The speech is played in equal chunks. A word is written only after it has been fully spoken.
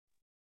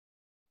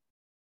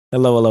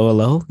Hello, hello,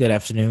 hello. Good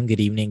afternoon, good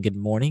evening, good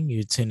morning.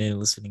 You're tuning in and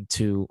listening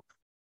to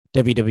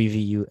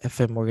WWVU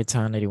FM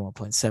Morgantown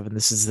 81.7.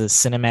 This is the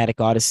Cinematic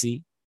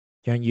Odyssey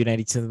here on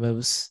United to the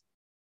Moves.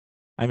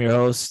 I'm your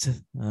host,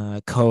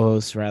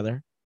 co-host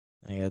rather.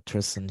 I got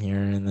Tristan here,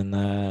 and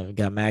then we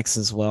got Max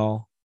as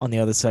well on the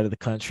other side of the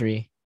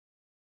country.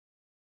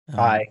 Um,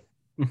 Hi.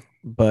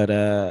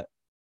 but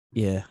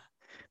yeah,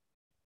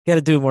 got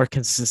to do a more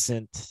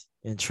consistent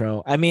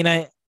intro.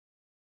 I'd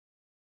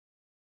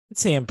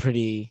say I'm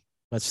pretty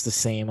much the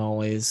same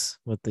always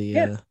with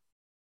Yeah,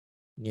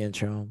 the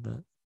intro,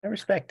 but I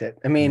respect it.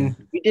 yeah.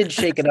 We did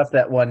shake it up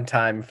that one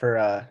time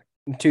for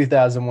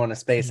 2001: A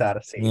Space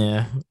Odyssey,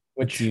 Yeah. Do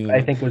which I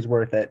you think was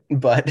worth it.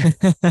 But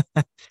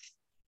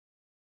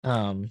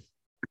um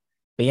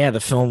but yeah, the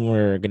film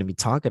we're gonna be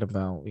talking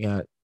about, we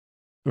got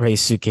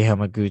Ryusuke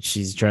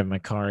Hamaguchi's Drive My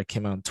Car. It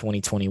came out in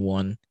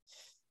 2021.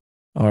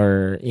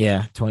 Or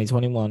yeah,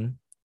 2021.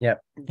 yeah,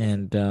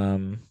 And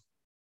it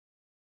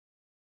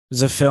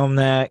was a film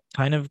that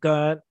kind of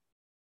got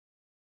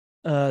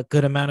a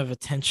good amount of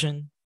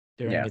attention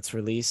during yeah, its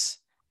release.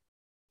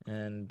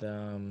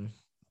 And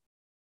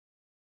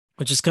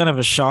which is kind of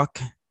a shock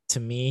to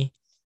me,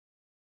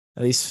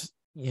 at least,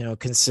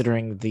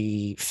 considering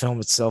the film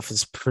itself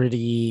is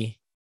pretty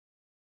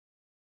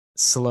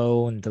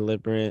slow and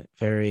deliberate,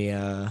 very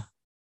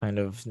kind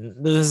of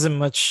there isn't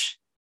much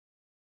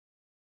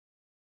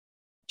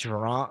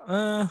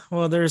drama.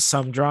 Well, there's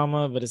some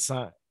drama, but it's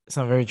not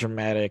very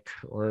dramatic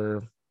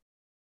or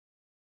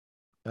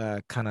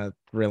kind of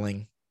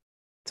thrilling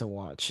to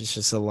watch. It's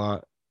just a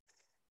lot.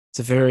 It's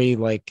a very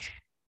like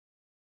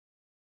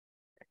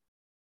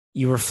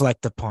you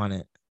reflect upon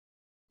it.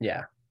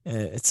 yeah.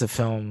 It's a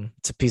film.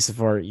 It's a piece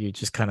of art you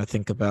just kind of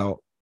think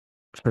about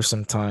for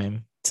some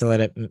time to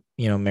let it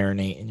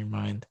marinate in your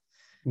mind.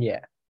 Yeah.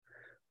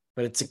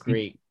 But it's a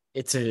great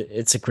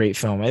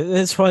film.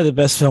 It's probably the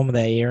best film of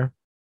that year,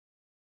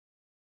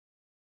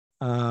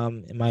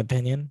 in my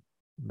opinion.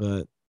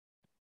 But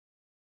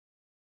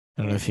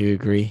I don't know if you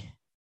agree.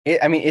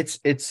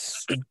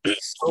 It's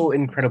so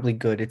incredibly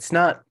good. It's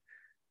not.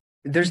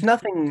 There's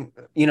nothing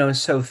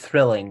so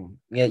thrilling.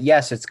 Yeah,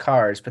 yes, it's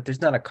cars, but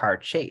there's not a car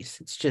chase.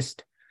 It's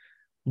just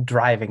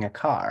driving a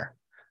car.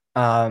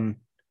 Um,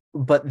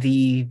 but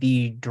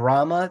the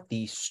drama,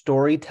 the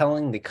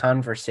storytelling, the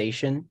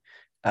conversation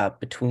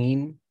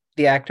between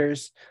the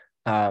actors,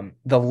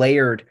 the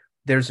layered.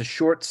 There's a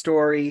short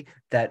story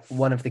that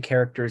one of the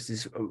characters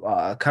is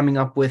coming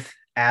up with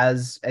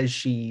as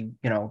she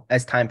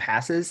as time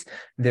passes.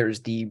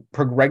 There's the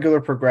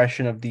regular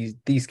progression of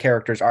these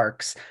characters'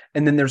 arcs,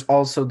 and then there's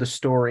also the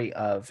story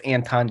of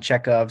Anton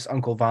Chekhov's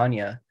Uncle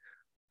Vanya,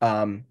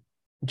 um,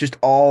 just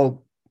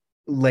all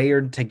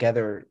layered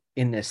together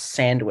in this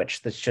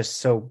sandwich that's just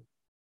so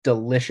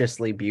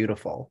deliciously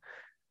beautiful.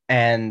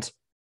 And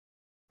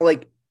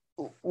like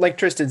like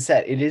Tristan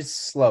said, it is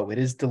slow, it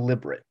is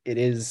deliberate. It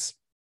is,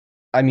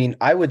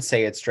 I would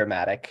say it's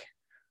dramatic,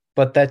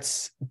 but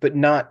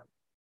not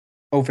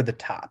over the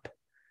top.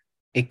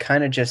 It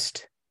kind of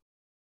just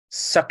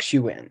sucks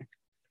you in.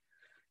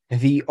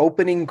 The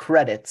opening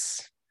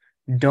credits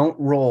don't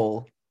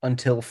roll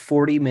until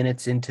 40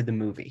 minutes into the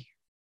movie.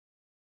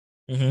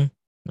 Mm-hmm.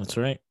 That's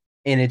right.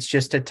 And it's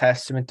just a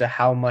testament to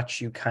how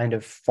much you kind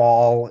of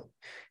fall.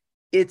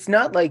 It's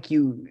not like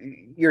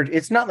you're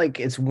it's not like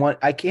it's one.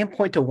 I can't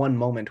point to one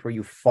moment where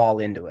you fall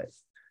into it,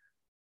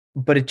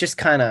 but it just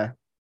kind of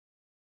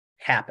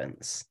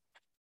happens,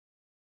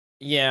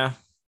 Yeah.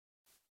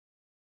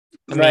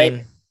 I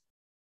right?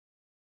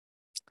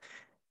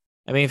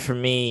 mean, for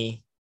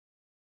me,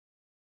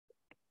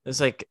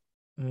 there's like,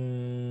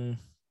 mm,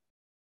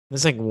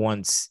 there's like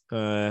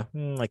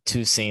like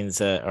two scenes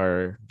that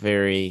are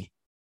very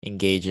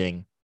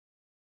engaging.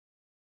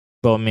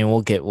 But I mean,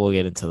 we'll get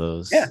into Yeah,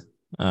 those.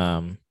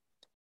 Um,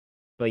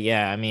 but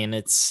yeah, I mean,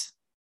 it's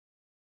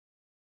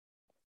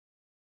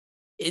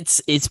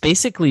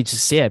basically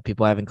just yeah,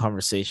 people having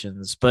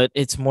conversations, but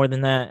it's more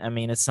than that. I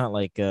mean, it's not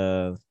like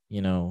like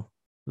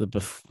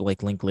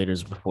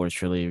Linklaters before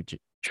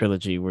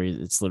trilogy where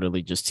it's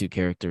literally just two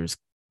characters,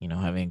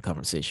 having a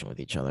conversation with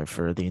each other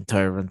for the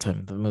entire runtime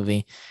of the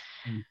movie.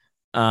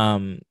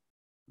 Um,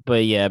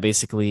 but yeah,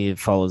 basically it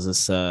follows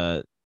this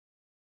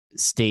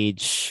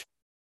stage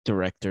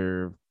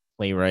director,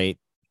 playwright,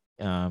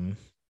 um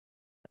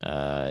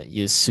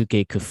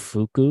Yusuke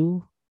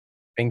Kafuku.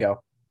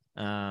 bingo.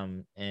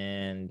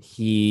 And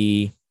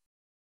he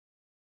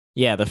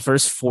yeah, the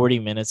first 40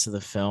 minutes of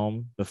the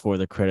film before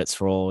the credits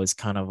roll is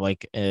kind of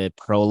like a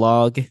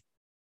prologue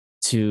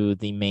to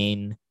the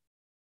main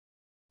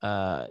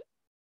uh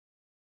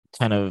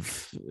kind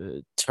of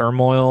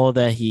turmoil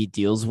that he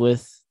deals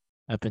with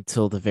up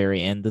until the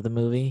very end of the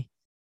movie,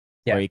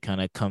 where Yeah, he kind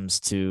of comes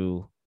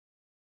to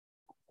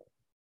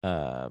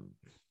um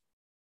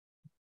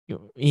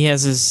he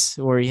has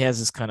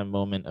this kind of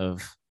moment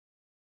of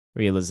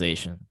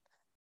realization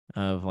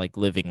of like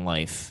living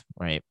life,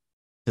 right?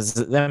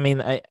 Because I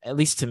mean, at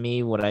least to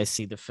me, what I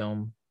see the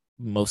film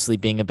mostly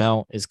being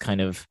about is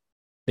kind of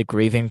the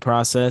grieving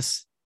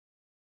process,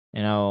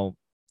 and how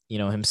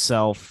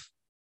himself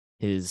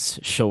his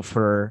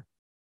chauffeur,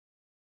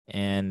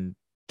 and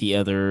the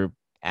other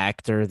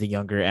actor, the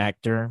younger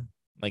actor.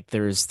 Like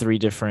there's three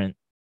different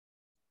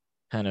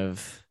kind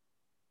of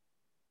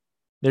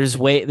there's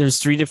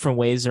three different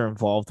ways they're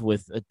involved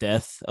with a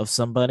death of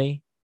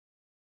somebody.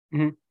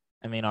 Mhm.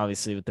 I mean,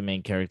 obviously with the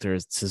main character,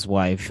 it's his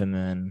wife, and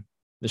then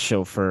the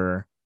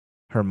chauffeur,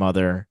 her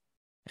mother,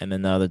 and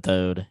then the other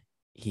dude,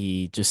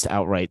 he just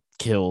outright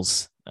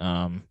kills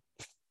Yeah.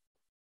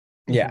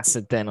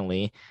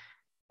 incidentally.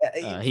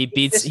 He It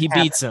beats just he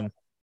happened. beats him.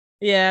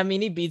 Yeah, I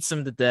mean he beats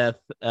him to death.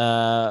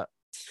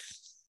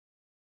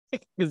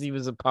 Because he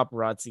was a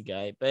paparazzi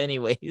guy. But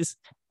anyways,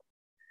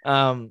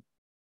 um,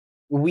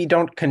 We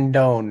don't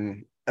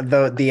condone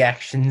the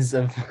actions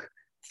of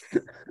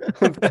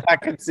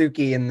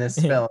Akatsuki in this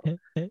film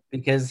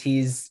because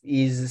he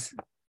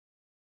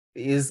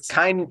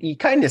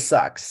kind of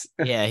sucks.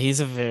 yeah, he's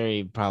a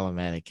very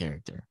problematic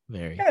character.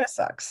 Very. Kind of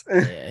sucks.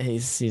 Yeah,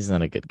 he's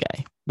not a good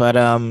guy.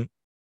 But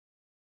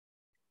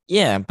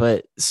yeah,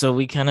 but so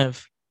we kind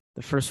of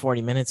the first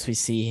 40 minutes we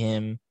see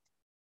him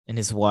and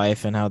his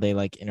wife and how they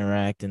like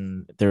interact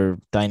and their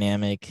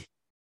dynamic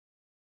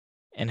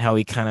and how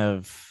he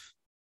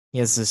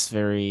has this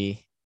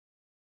very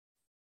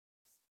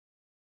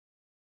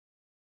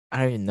I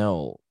don't even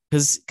know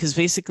because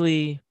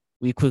basically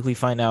we quickly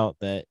find out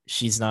that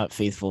she's not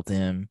faithful to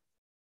him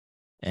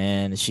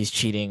and she's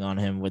cheating on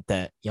him with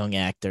that young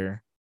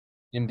actor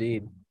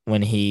Indeed.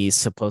 when he's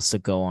supposed to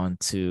go on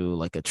to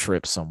like a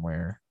trip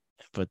somewhere,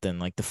 but then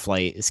like the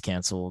flight is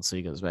canceled, so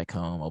he goes back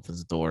home, opens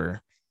the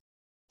door,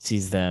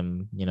 sees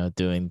them,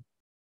 doing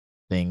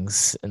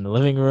things in the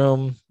living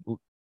room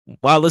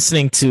while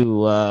listening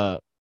to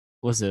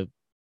was it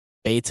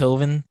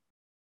Beethoven,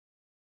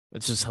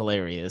 which is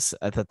hilarious.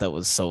 I thought that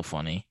was so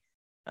funny.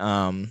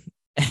 Um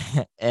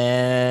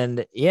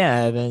and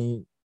yeah,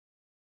 then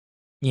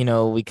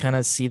we kind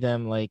of see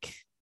them like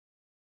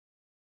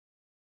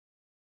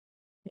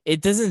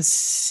it doesn't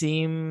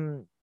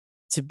seem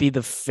to be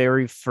the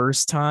very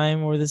first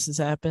time where this has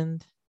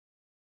happened.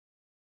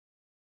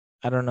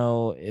 I don't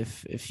know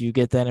if you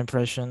get that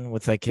impression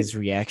with like his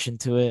reaction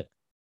to it.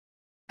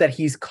 That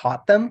he's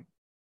caught them.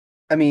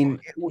 I mean,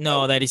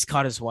 No, that he's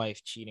caught his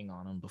wife cheating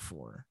on him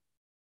before.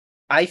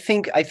 I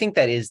think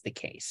that is the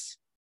case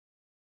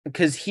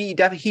because he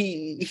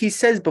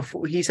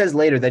says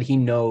later that he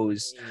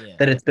knows Yeah.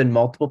 that it's been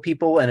multiple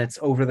people and it's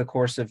over the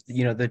course of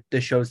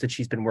the shows that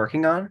she's been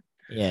working on.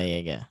 Yeah, yeah,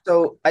 yeah.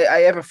 So I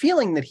have a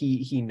feeling that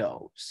he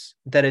knows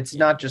that it's Yeah.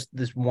 not just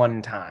this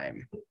one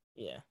time,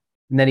 Yeah.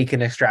 and then he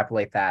can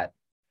extrapolate that.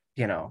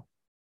 You know,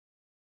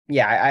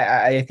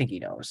 yeah, I think he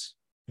knows.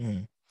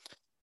 Mm.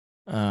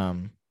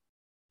 Um,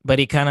 but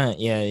he kind of,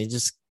 yeah, he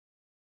just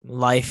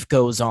life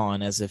goes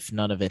on as if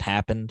none of it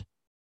happened.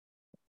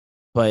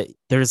 But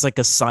there's like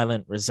a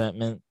silent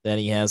resentment that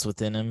he has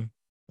within him,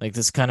 like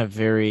this kind of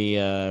very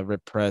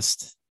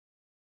repressed.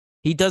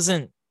 He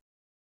doesn't.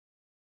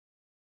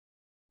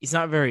 He's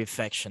not very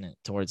affectionate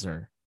towards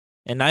her,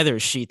 and neither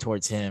is she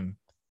towards him.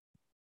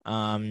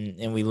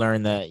 And we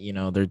learn that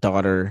their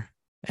daughter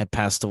had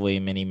passed away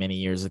many many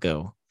years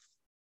ago.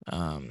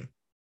 Um,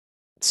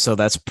 so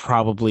that's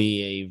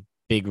probably a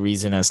big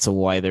reason as to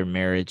why their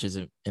marriage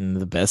isn't in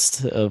the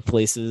best of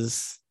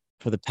places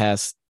for the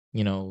past,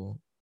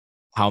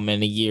 how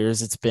many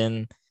years it's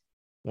been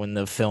when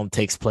the film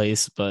takes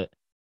place. But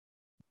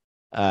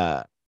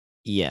uh,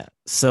 yeah.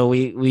 So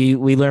we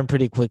learn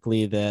pretty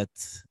quickly that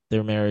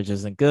their marriage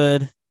isn't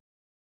good.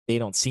 They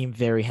don't seem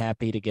very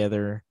happy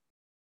together.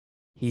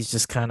 He's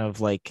just kind of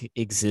like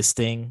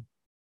existing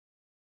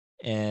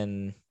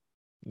and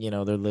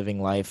they're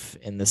living life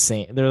in the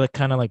same they're like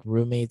kind of like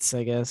roommates,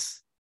 I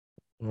guess,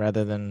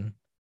 rather than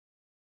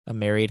a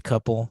married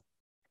couple.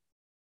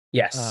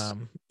 Yes,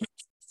 um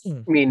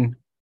I mean,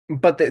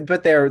 but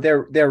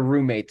they're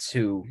roommates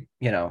who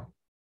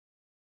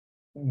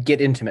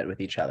get intimate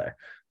with each other.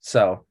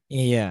 So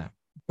yeah, I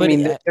but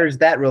mean, there's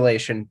that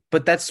relation,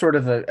 but that's sort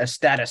of a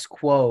status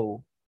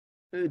quo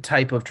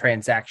type of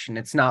transaction.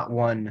 It's not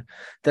one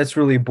that's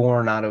really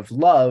born out of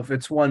love.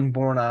 It's one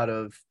born out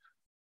of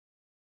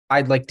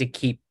I'd like to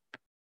keep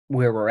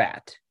where we're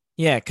at.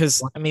 yeah,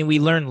 because I mean we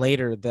learn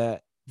later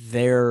that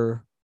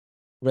their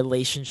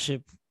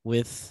relationship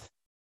with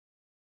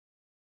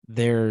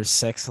their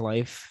sex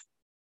life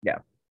Yeah.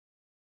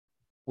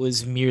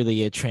 was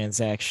merely a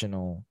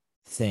transactional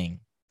thing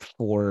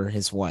for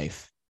his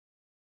wife.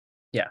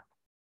 Yeah.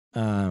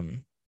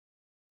 um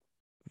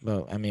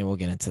but I mean we'll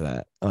get into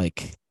that,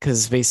 like,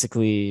 because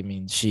basically I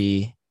mean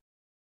she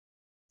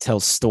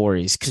tells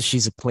stories because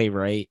she's a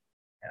playwright,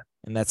 Yeah.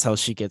 and that's how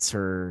she gets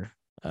her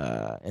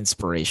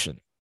inspiration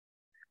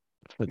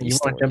for these You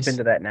want to jump stories.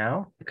 into that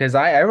now? Because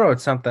I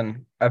wrote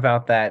something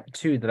about that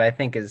too that I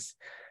think is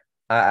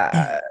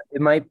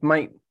it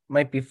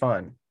might be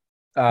fun.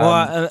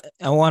 Well, Um,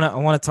 I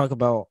want to talk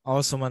about. I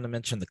also want to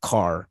mention the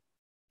car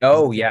because I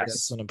oh think that's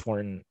yes. an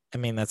important. I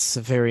mean, that's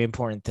a very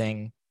important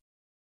thing.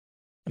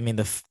 I mean,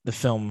 the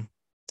film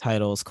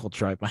title is called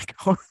Drive My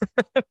Car.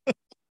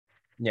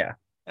 Yeah.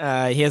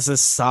 He has a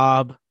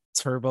Saab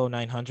Turbo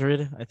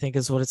 900, I think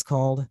is what it's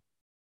called.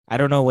 I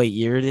don't know what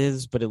year it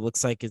is, but it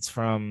looks like it's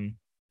from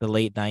the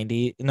late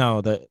 90s. No,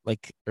 the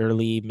like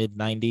early mid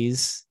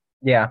 90s.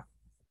 Yeah,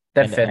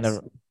 that I fits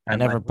never I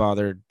never timeline.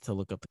 bothered to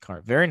look up the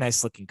car. Very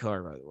nice looking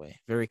car, by the way.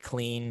 Very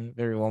clean,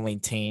 very well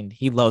maintained.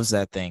 He loves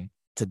that thing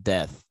to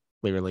death,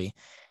 clearly.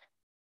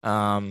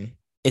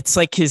 It's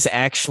like his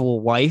actual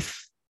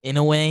wife in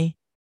a way.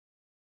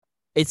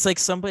 It's like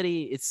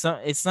somebody, it's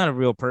not a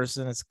real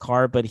person, it's a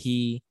car, but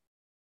he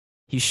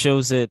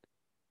shows it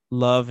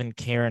love and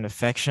care and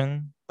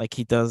affection like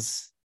he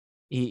does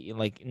he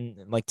like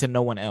to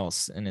no one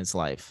else in his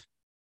life,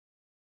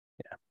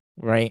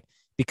 right?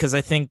 Because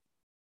I think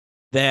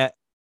that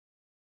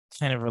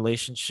kind of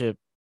relationship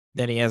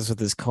that he has with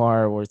his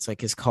car, where it's like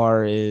his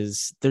car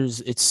is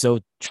it's so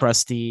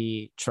trust.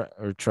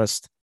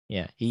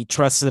 Yeah, he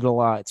trusts it a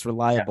lot. It's Yeah.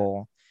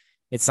 reliable.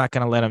 It's not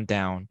gonna let him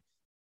down,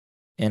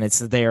 and it's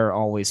there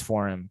always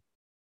for him.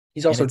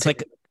 He's And also it's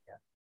like,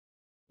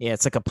 yeah,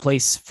 it's like a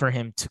place for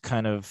him to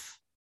kind of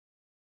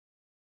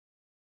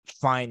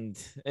find.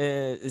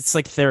 It's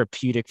like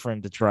therapeutic for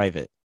him to drive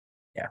it.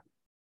 yeah.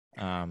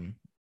 Um,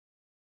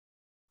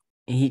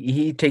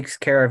 He takes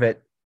care of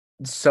it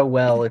so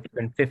well. It's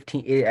been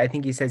 15. I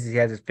think he says he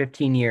has it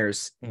 15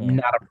 years, yeah,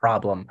 not a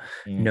problem.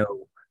 yeah,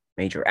 No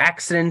major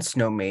accidents,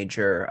 no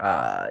major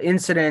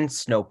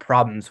incidents, no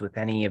problems with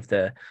any of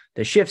the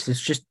shifts.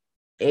 It's just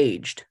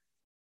aged.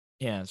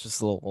 yeah. It's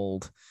just a little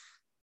old,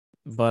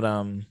 but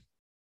and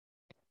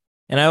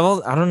I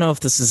don't know if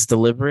this is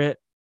deliberate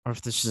or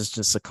if this is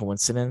just a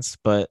coincidence,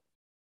 but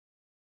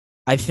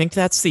I think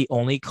that's the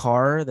only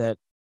car that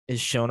is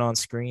shown on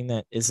screen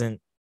that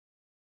isn't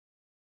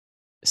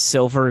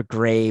silver,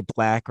 gray,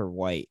 black, or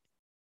white.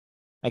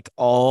 Like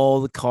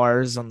all the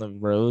cars on the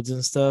roads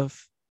and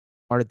stuff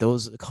are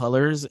those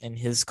colors, and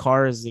his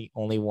car is the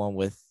only one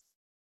with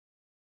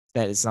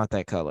that is not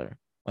that color.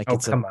 Like Oh,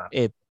 come on.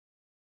 it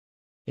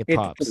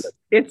pops.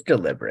 It's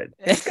deliberate.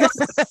 It's got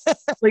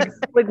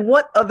like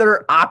what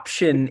other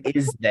option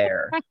is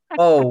there?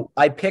 Oh,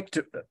 I picked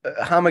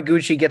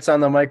Hamaguchi gets on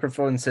the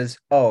microphone and says,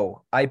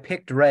 "Oh, I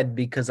picked red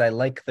because I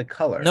like the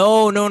color."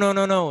 No.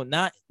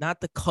 Not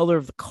the color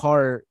of the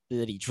car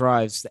that he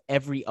drives.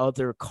 Every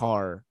other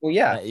car Well,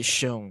 yeah. that is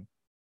shown.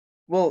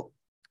 Well,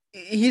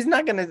 he's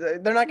not gonna.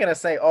 They're not gonna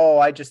say, "Oh,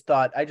 I just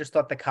thought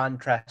the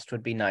contrast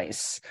would be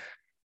nice."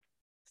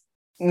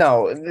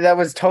 No, that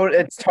was total.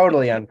 It's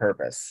totally on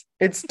purpose.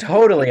 It's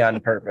totally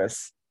on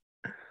purpose.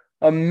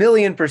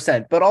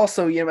 1,000,000%. But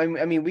also,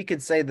 I mean, we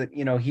could say that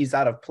he's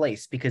out of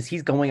place because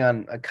he's going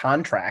on a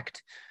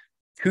contract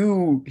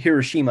to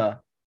Hiroshima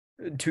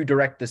to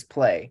direct this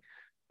play.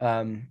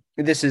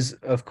 This is,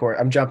 of course,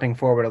 I'm jumping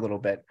forward a little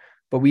bit,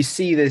 but we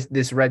see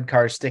this red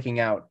car sticking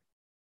out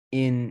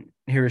in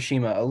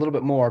Hiroshima a little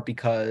bit more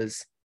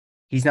because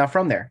he's not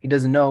from there. He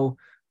doesn't know.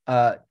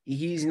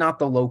 He's not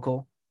the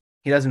local.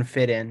 He doesn't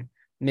fit in.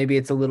 Maybe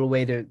it's a little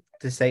way to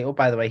say, oh,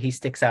 by the way, he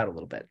sticks out a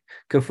little bit.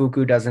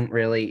 Kofuku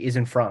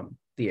isn't from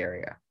the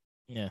area.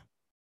 Yeah,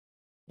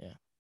 yeah.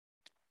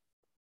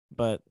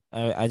 But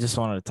I just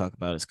wanted to talk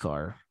about his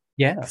car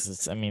Yeah,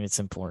 because I mean, it's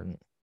important.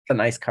 it's a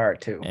nice car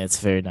too. And it's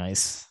very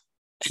nice.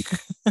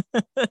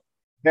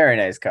 Very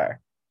nice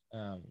car.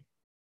 um,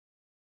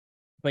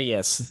 but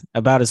yes,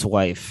 about his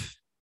wife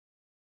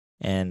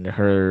and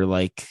her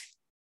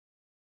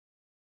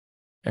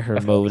her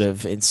Of mode course.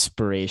 of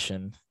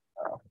inspiration.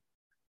 Oh,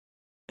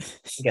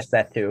 I guess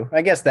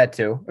that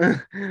too.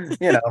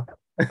 you know.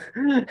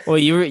 Well,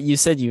 you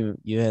said you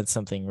had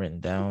something written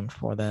down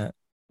for that.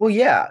 Well,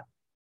 yeah.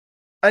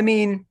 I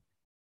mean,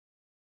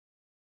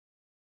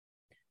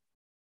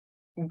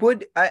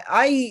 would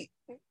I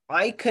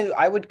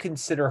would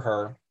consider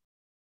her,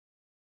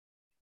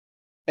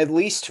 at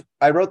least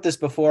I wrote this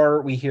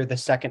before we hear the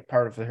second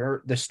part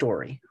of the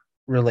story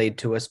relayed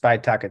to us by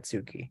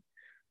Takatsuki.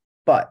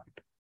 But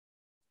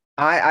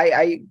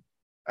I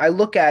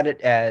look at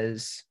it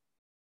as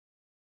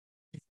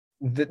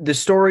the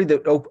story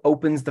that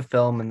opens the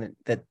film and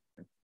that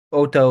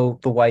Oto,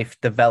 the wife,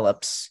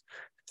 develops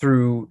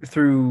through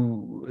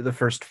the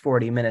first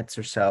 40 minutes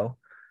or so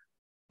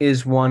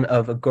is one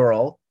of a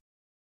girl,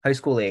 high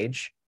school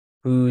age,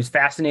 who's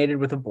fascinated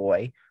with a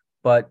boy,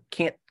 but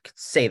can't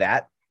say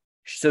that.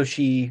 So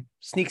she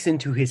sneaks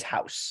into his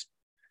house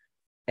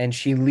and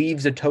she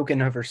leaves a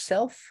token of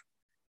herself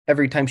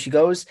every time she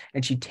goes,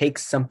 and she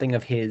takes something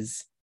of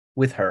his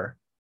with her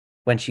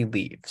when she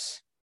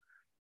leaves.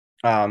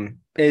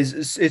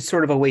 Is it's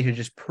sort of a way to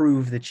just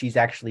prove that she's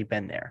actually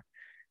been there.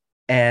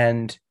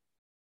 And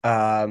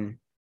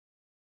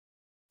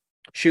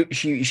she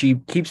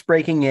keeps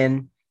breaking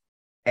in,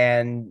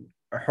 and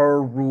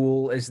her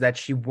rule is that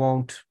she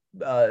won't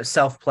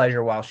self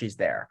pleasure while she's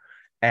there,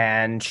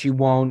 and she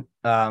won't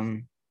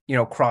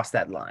cross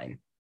that line.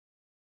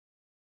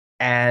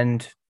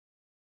 And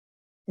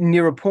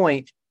near a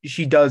point,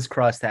 she does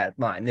cross that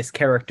line. This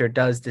character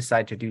does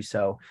decide to do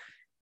so.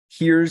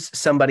 Here's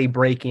somebody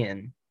break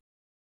in.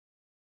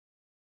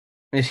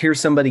 And here's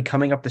somebody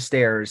coming up the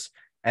stairs,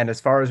 and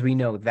as far as we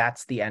know,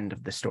 that's the end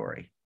of the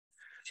story.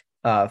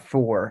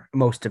 For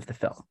most of the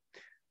film,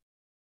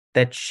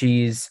 that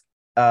she's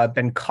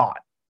been caught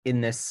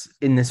in this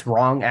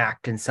wrong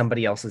act in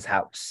somebody else's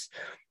house.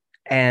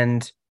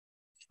 And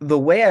the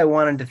way I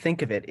wanted to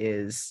think of it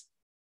is,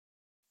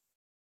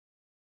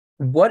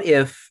 what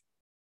if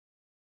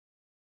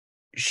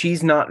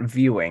she's not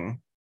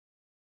viewing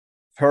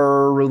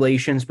her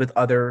relations with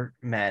other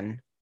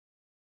men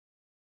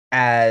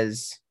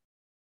as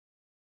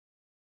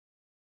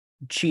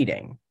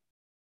cheating,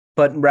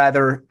 but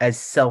rather as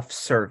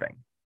self-serving?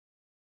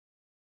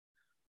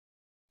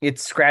 It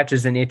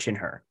scratches an itch in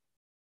her.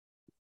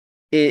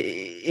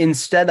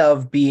 Instead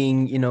of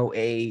being,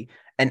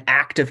 an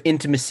act of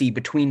intimacy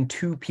between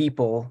two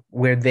people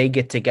where they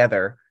get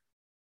together,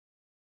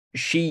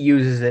 she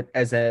uses it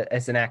as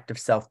an act of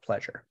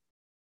self-pleasure.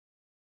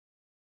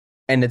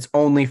 And it's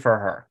only for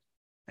her.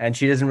 And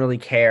she doesn't really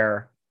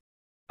care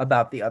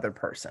about the other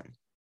person.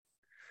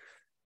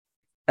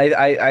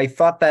 I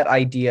thought that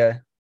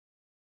idea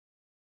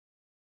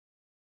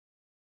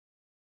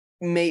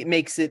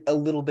makes it a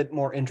little bit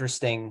more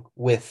interesting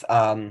with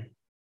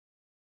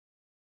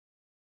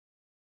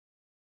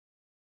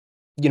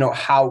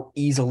how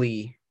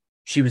easily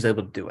she was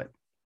able to do it.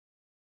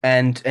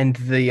 And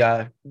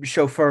the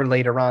chauffeur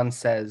later on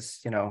says,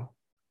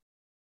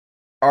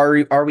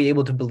 are we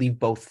able to believe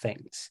both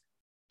things?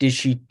 Did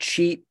she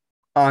cheat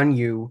on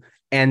you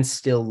and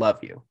still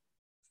love you?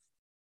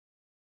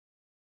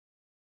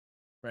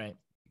 Right.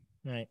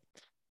 Right.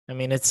 I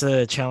mean, it's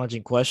a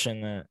challenging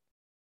question that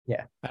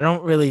Yeah. I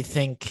don't really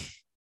think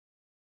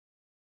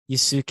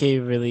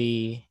Yusuke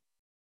really.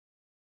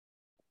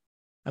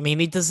 I mean,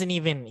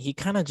 he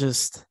kind of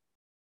just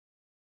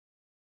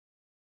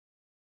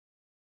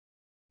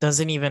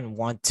doesn't even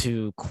want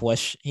to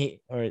question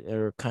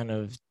or kind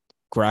of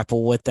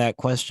grapple with that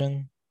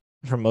question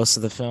for most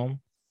of the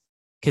film,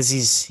 because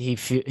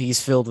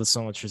he's filled with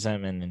so much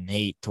resentment and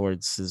hate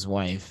towards his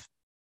wife.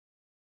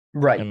 I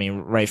Right.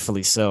 mean,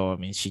 rightfully so. I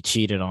mean, she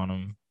cheated on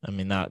him. I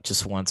mean, not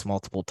just once,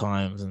 multiple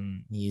times,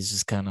 and he's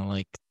just kind of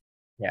like,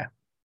 Yeah.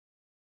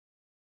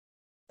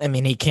 I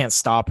mean, he can't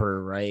stop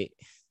her, right?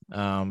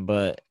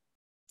 But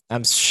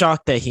I'm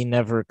shocked that he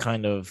never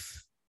kind of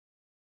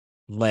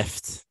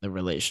left the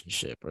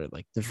relationship or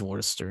like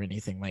divorced or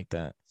anything like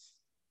that.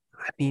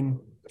 I mean,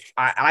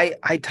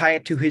 I tie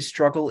it to his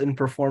struggle in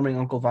performing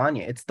Uncle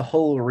Vanya. It's the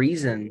whole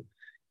reason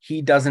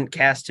he doesn't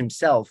cast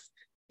himself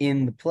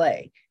in the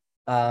play.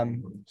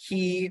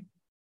 He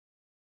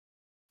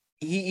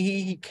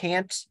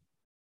can't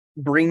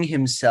bring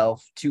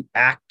himself to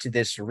act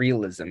this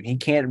realism. He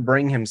can't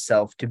bring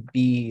himself to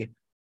be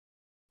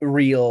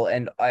real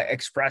and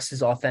express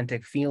his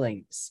authentic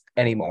feelings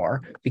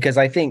anymore, because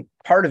I think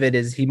part of it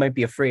is he might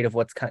be afraid of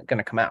what's going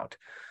to come out.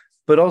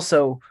 But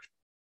also,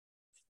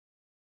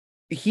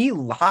 he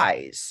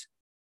lies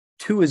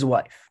to his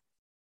wife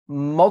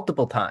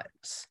multiple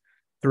times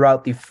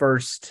throughout the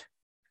first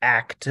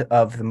act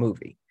of the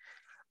movie.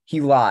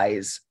 He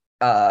lies.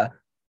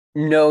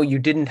 No, you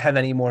didn't have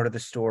any more to the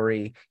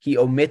story. He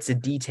omits a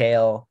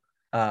detail,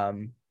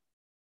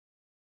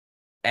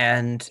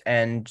 and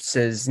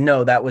says,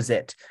 no, that was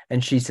it.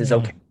 And she says, Mm.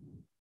 okay,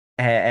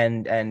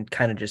 and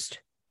kind of just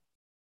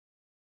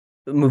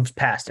moves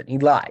past it. He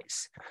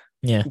lies.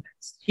 Yeah.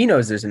 He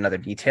knows there's another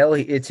detail.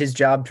 It's his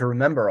job to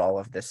remember all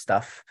of this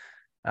stuff.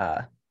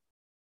 Uh,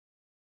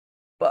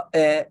 but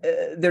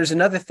there's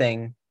another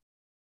thing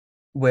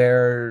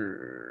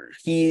where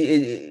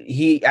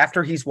he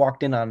after he's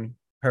walked in on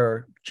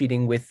her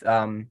cheating with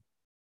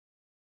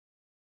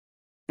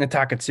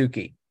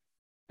Takatsuki,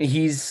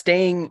 he's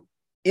staying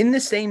in the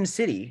same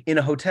city in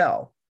a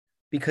hotel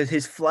because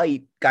his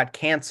flight got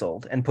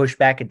canceled and pushed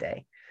back a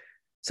day.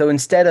 So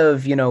instead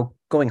of,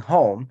 going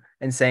home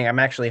and saying, I'm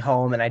actually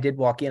home and I did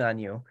walk in on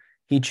you,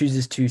 he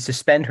chooses to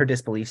suspend her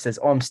disbelief, says,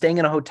 oh, I'm staying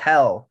in a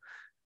hotel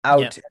Yeah.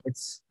 out.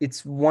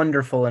 It's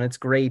wonderful and it's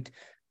great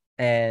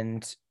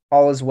and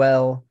all is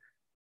well.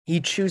 He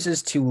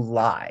chooses to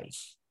lie.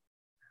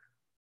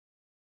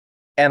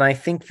 And I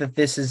think that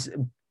this is,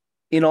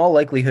 in all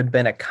likelihood,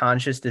 been a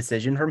conscious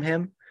decision from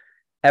him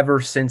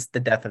ever since the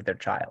death of their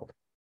child.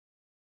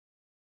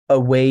 A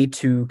way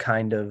to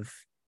kind of,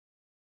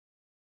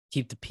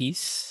 Keep the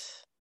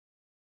peace.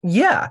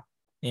 yeah,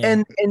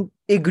 Yeah. and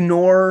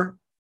ignore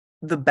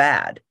the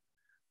bad,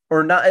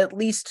 or not, at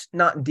least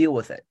not deal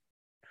with it.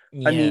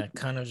 I mean, Yeah.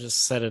 Kind of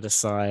just set it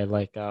aside,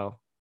 like, oh,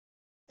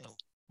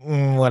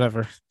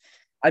 whatever.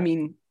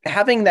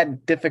 having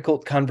that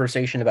difficult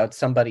conversation about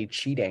somebody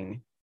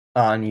cheating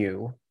on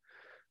you.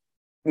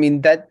 I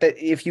mean, that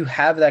if you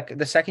have that,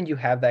 the second you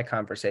have that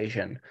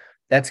conversation,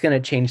 that's going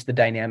to change the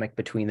dynamic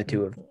between the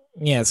two of them.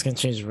 Yeah, it's gonna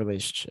change the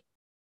relationship.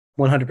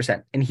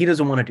 100%. And he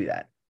doesn't want to do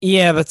that.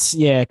 Yeah,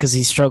 because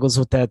he struggles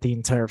with that the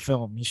entire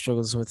film. He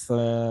struggles with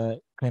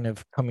kind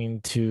of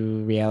coming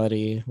to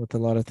reality with a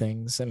lot of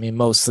things. I mean,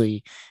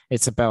 mostly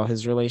it's about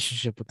his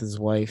relationship with his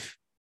wife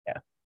Yeah.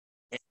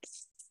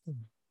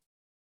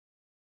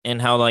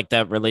 and how like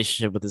that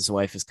relationship with his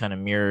wife is kind of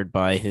mirrored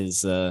by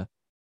his or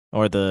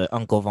the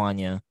Uncle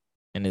Vanya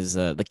and his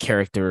the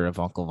character of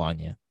Uncle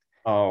Vanya.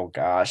 Oh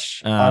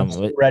gosh, I'm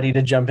so But, ready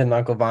to jump in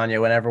Uncle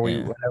Vanya whenever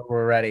yeah.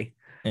 we're ready.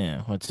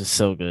 Yeah, which is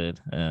so good.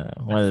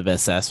 One of the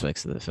best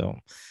aspects of the film.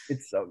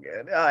 It's so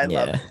good. Oh, I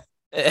love Yeah.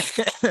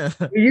 it.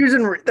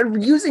 They're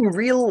using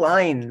real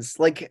lines.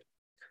 Like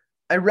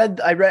I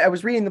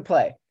was reading the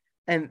play,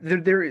 and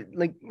they're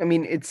like, I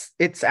mean,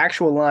 it's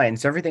actual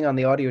lines. Everything on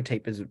the audio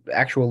tape is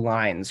actual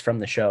lines from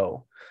the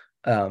show,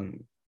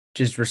 um,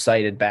 just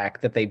recited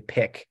back that they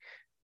pick,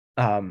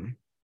 um,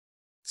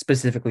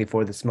 specifically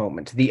for this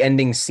moment. The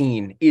ending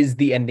scene is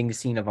the ending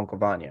scene of Uncle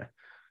Vanya.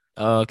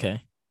 Oh,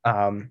 okay.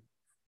 Um,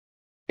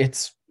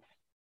 it's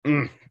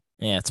Yeah,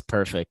 it's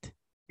perfect.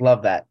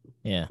 love that.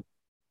 Yeah.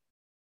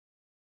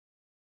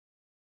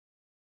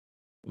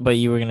 But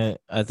you were gonna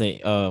I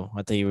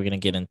thought you were gonna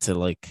get into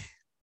like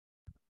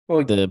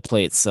Well, the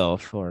play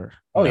itself or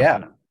oh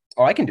yeah.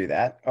 Oh, I can do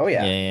that. Oh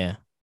yeah. Yeah.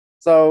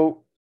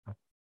 So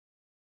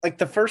like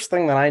the first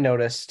thing that I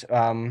noticed,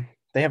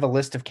 they have a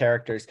list of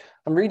characters.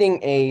 I'm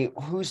reading a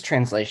whose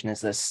translation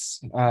is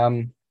this?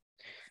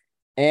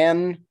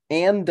 Anne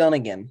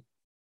Dunnigan.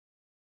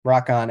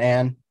 Rock on,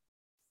 Anne.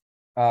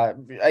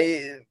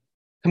 I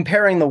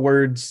comparing the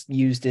words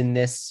used in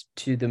this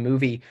to the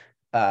movie,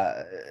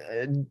 uh,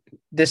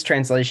 this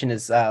translation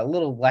is a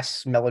little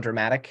less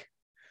melodramatic.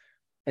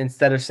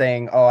 Instead of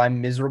saying, "Oh,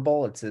 I'm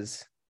miserable," it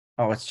says,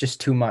 "Oh, it's just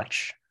too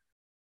much."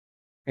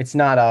 It's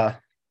not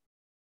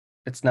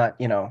it's not,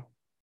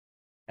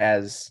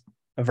 as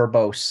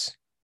verbose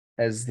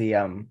as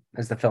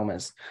the film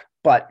is.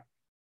 But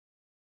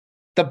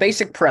the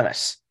basic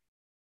premise,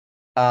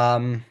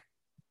 um,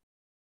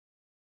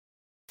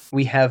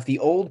 we have the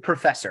old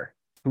professor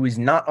who is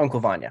not Uncle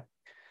Vanya.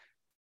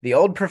 The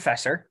old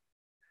professor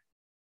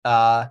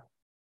uh,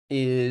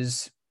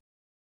 is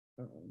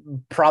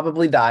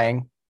probably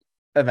dying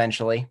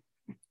eventually,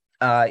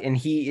 and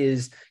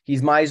he's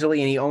miserly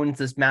and he owns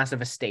this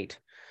massive estate,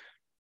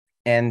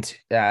 and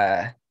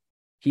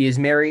he is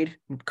married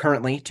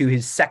currently to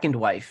his second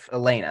wife,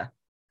 Elena,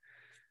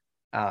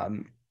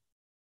 um,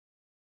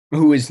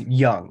 who is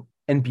young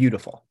and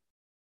beautiful.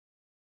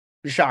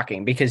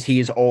 Shocking because he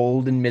is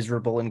old and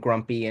miserable and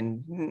grumpy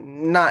and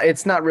not.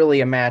 It's not really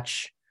a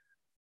match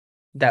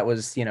that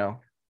was,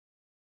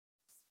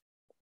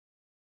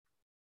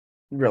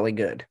 really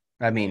good.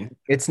 I Yeah. mean,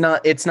 it's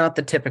not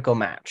the typical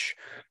match.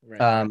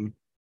 Right. Um,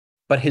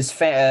 but his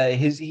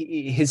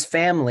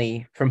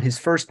family from his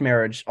first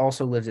marriage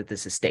also lives at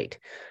this estate.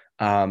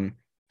 Um,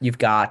 you've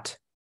got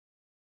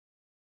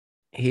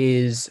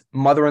his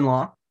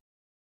mother-in-law,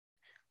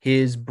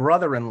 his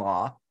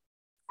brother-in-law,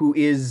 who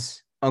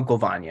is Uncle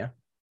Vanya,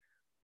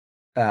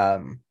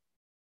 um,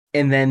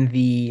 and then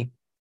the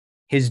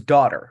his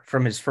daughter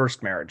from his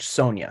first marriage,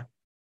 Sonia.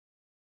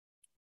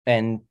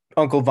 And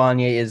Uncle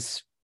Vanya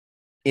is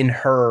in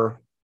her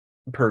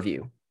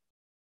purview.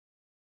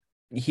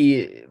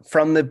 He,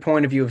 from the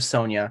point of view of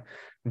Sonia,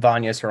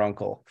 Vanya is her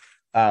uncle.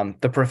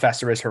 The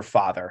professor is her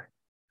father.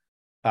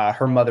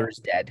 Her mother Oh, is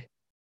dead.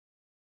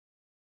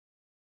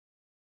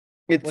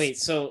 It's wait,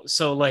 so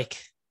like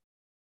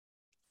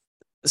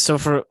so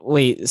for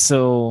wait,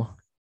 so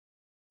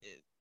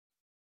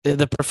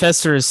the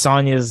professor is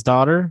Sonia's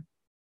daughter?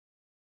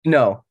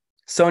 no,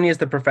 Sonia is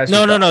the professor's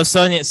No, daughter. no.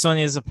 Sonia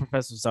is the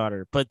professor's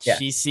daughter, but Yeah,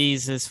 she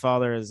sees his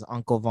father as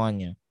Uncle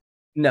Vanya.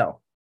 no.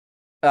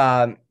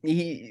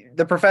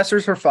 The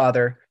professor's her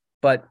father,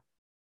 but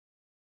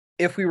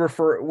if we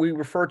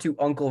refer to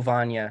Uncle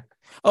Vanya,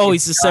 Oh,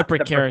 it's he's a not separate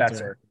the character.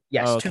 professor.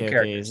 Yes, Oh, two okay. Is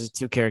characters. it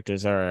two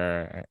characters? All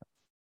right.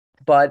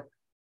 But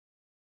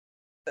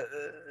uh,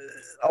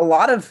 a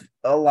lot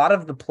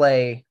of the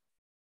play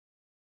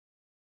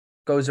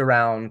goes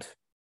around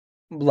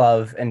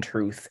love and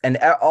truth, and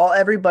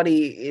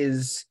everybody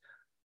is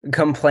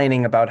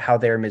complaining about how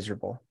they're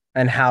miserable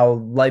and how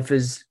life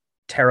is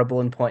terrible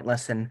and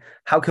pointless and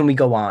how can we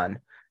go on.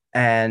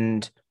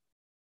 And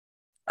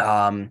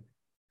um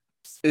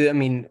I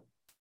mean,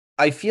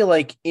 I feel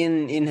like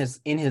in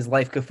his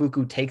life,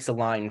 Kafuku takes a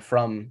line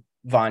from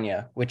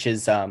Vanya, which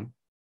is,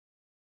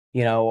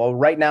 well,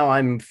 right now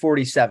I'm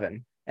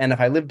 47, and if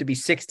I live to be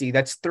 60,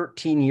 that's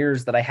 13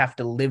 years that I have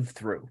to live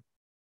through.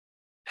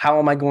 How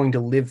am I going to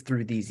live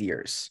through these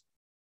years?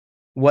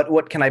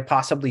 What can I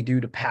possibly do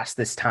to pass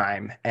this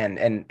time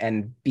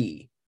and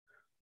be?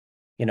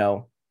 You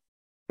know,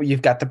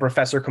 you've got the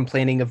professor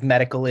complaining of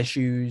medical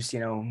issues.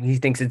 He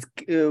thinks it's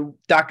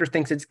doctor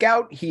thinks it's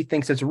gout. He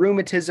thinks it's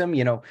rheumatism.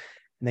 And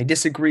they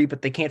disagree,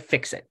 but they can't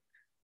fix it.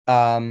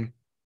 Um,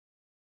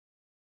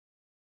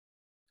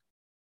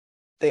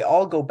 they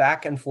all go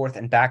back and forth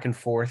and back and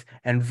forth.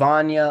 And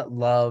Vanya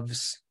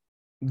loves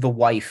the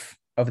wife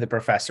of the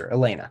professor,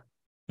 Elena,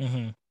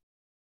 Mm-hmm.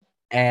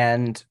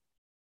 and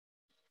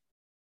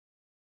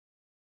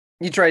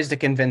he tries to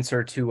convince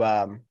her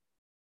to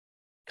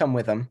come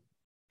with him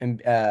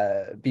and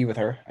be with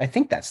her. I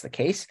think that's the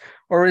case,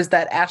 or is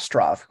that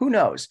Astrov? Who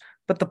knows?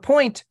 But the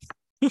point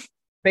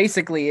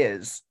basically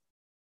is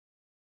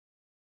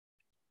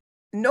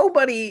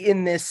nobody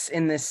in this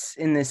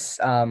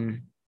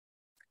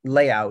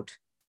layout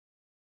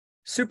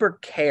super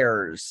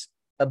cares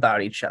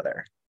about each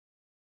other.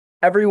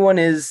 Everyone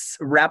is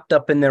wrapped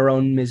up in their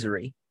own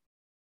misery.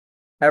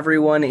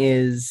 Everyone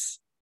is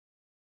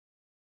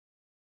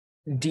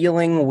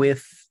dealing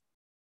with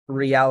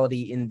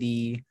reality in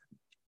the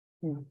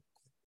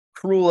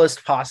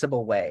cruelest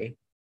possible way,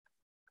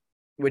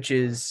 which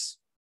is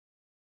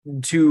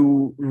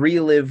to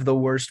relive the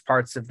worst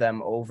parts of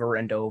them over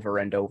and over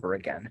and over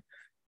again,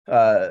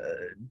 uh,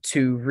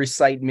 to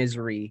recite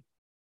misery,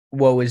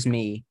 woe is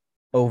me,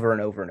 over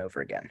and over and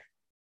over again.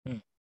 Hmm.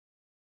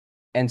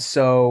 And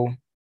so,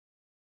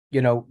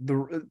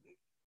 the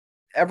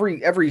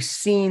every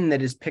scene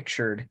that is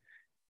pictured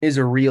is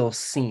a real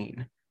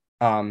scene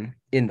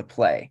in the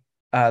play.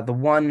 The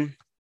one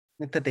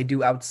that they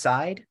do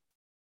outside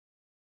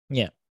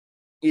Yeah.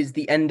 is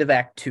the end of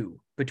Act 2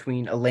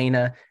 between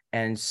Elena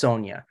and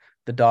Sonia,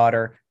 the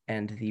daughter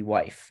and the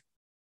wife.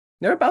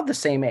 They're about the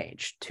same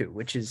age too,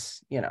 which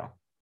is,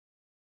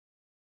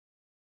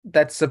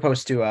 that's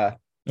supposed to A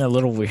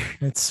little weird.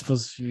 It's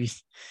supposed to be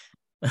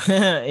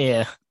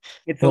yeah,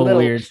 it's a a little little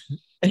weird.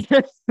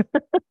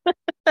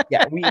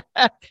 yeah,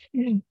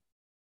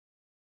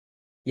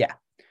 yeah.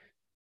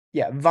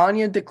 Yeah,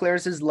 Vanya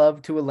declares his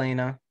love to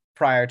Elena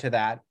prior to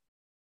that.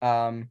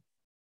 Um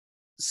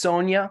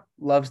Sonia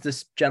loves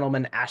this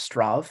gentleman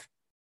Astrov,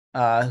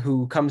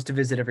 who comes to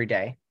visit every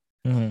day.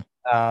 Mhm.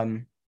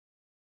 Um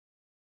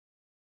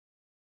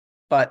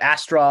but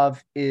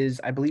Astrov is,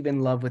 I believe,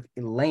 in love with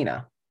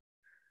Elena.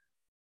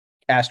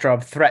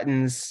 Astrov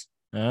threatens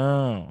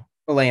Oh.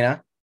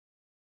 Elena,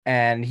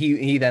 and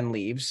he then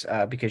leaves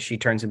because she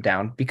turns him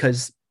down.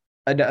 Because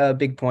a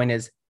big point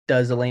is,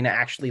 does Elena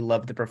actually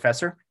love the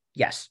professor?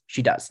 Yes,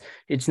 she does.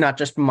 It's not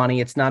just money.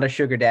 It's not a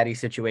sugar daddy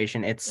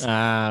situation.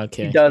 Ah,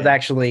 She okay. does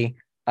actually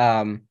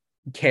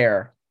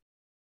care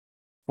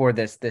for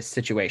this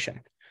situation.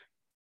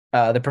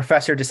 The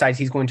professor decides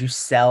he's going to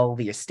sell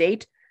the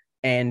estate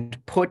and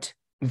put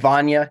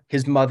Vanya,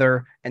 his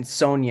mother, and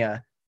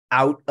Sonia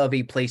out of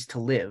a place to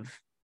live.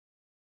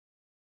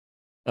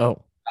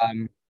 Oh.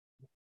 Um,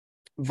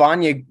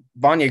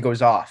 Vanya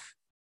goes off,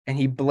 and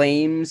he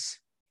blames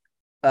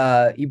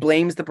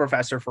the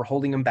professor for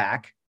holding him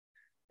back,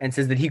 and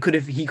says that he could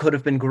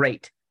have been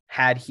great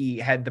had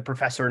the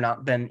professor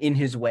not been in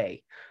his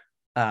way.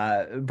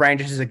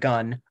 Brandishes a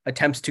gun,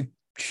 attempts to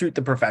shoot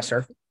the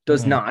professor,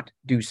 does Mhm. not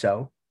do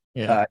so,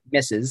 Yeah.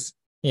 misses,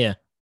 Yeah.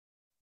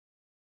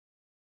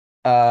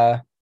 uh,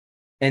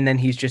 and then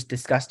he's just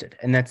disgusted,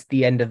 and that's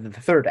the end of the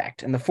third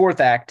act. And the fourth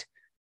act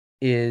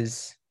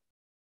is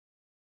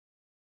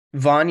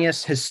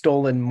Vanyas has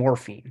stolen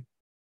morphine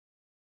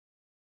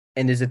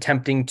and is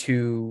attempting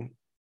to,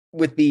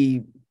 with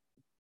the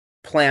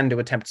plan to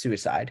attempt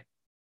suicide.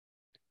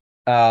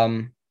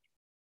 Um,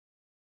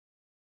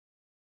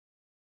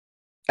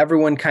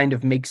 Everyone kind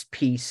of makes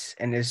peace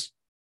and is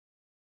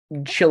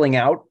chilling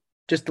out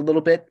just a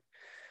little bit,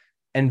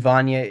 and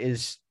Vanya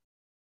is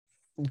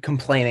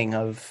complaining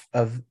of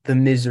the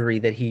misery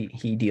that he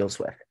deals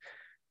with,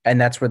 and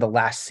that's where the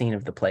last scene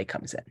of the play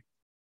comes in.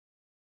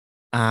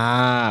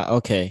 Ah,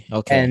 okay.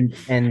 Okay.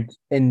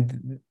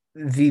 And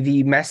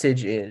the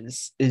message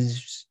is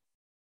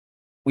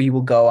we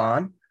will go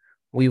on,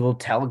 we will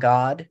tell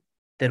God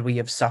that we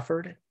have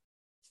suffered,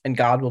 and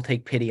God will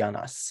take pity on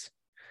us.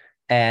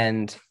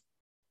 And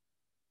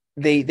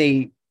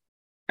they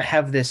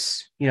have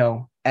this,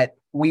 at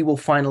we will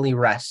finally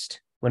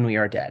rest when we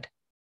are dead.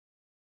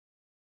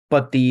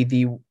 But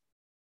the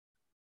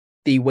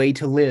way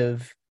to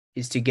live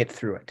is to get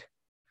through it.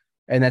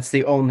 And that's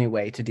the only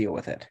way to deal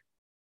with it.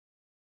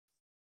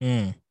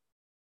 Mm.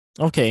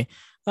 Okay.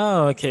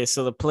 Oh, okay.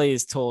 So the play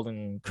is told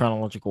in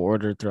chronological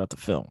order throughout the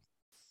film.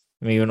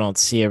 I mean, we don't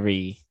see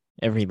every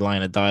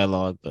line of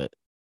dialogue, but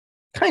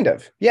Kind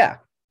of. Yeah.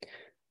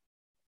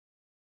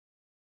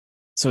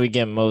 so we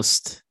get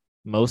most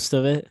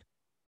of it.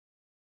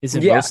 Is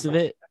it Yeah. most of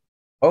it?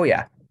 Oh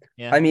yeah.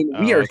 Yeah. I mean,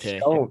 Oh,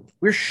 okay.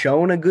 we're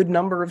shown a good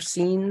number of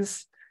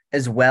scenes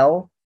as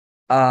well.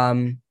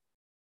 Um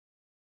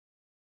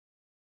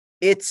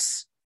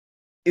it's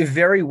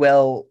very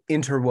well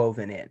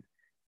interwoven in.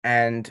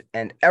 And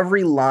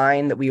every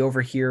line that we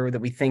overhear that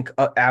we think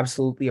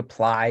absolutely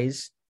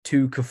applies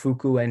to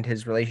Kafuku and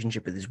his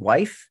relationship with his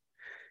wife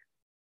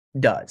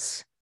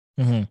does.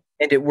 Hmm.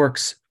 And it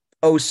works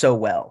oh so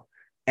well.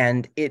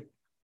 And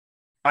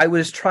I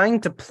was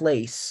trying to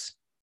place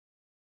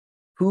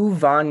who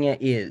Vanya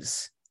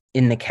is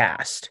in the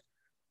cast,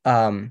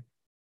 um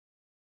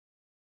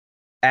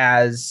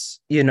as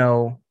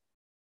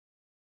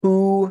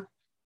who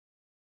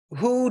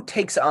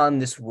takes on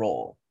this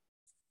role.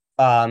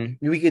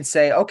 We could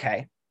say,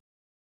 okay,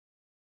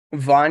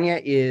 Vanya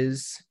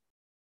is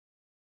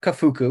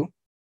Kafuku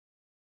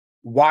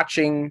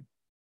watching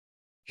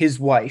his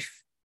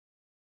wife,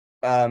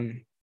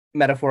 um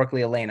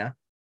metaphorically Elena,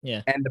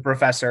 Yeah. and the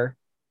professor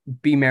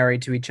be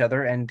married to each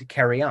other and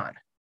carry on.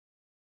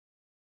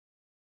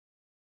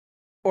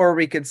 Or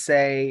we could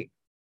say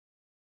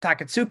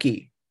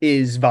Takatsuki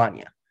is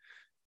Vanya.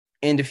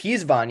 And if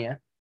he's Vanya,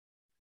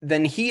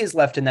 then he is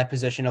left in that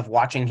position of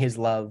watching his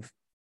love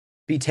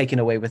be taken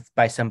away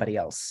by somebody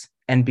else,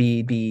 and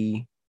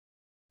be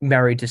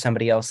married to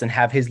somebody else, and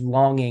have his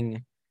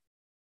longing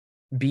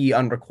be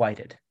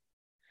unrequited.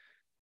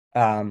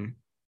 Um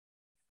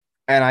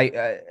And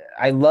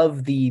I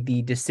love the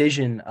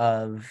decision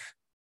of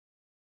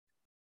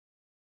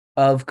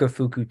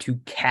Kafuku to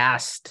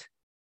cast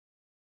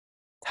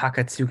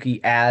Takatsuki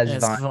as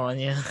That's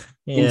Vanya Vanya.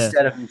 Yeah.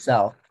 instead of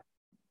himself,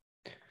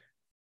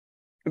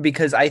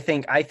 because I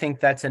think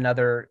that's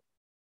another.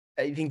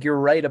 I think you're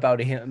right about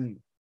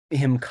him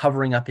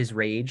covering up his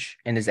rage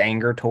and his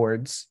anger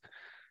towards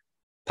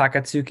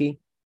Takatsuki.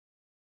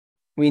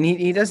 I mean,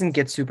 he doesn't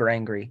get super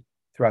angry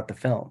throughout the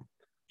film.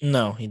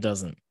 No, he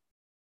doesn't.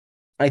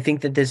 I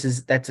think that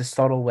that's a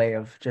subtle way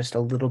of just a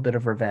little bit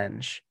of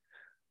revenge,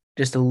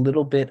 just a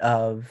little bit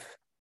of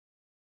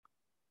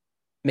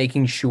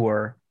making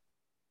sure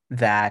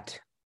that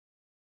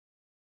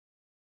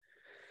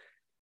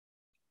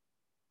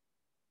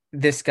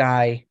this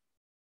guy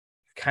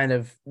kind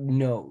of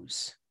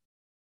knows.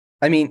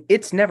 I mean,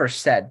 it's never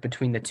said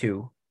between the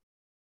two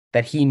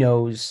that he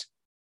knows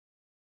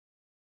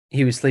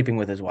he was sleeping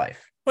with his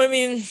wife, I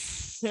mean,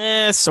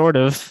 sort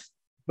of.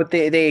 but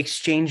they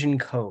exchange in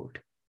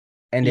code,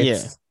 and Yeah.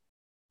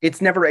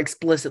 it's never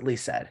explicitly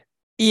said.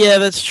 Yeah,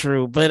 that's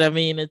true. But I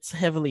mean, it's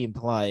heavily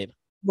implied.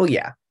 Well,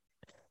 yeah,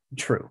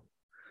 true.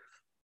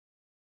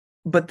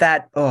 But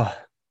that, oh,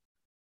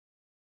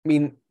 I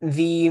mean,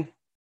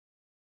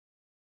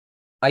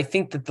 I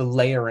think that the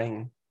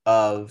layering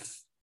of,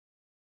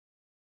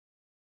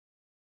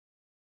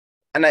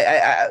 and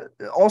I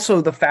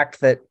also the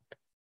fact that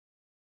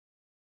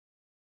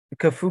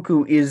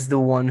Kafuku is the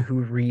one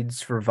who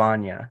reads for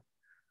Vanya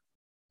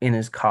in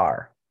his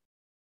car.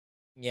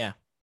 Yeah.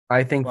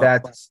 I think Well,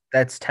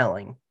 that's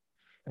telling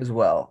as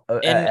well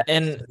and as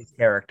and to his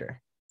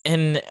character.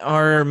 and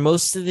are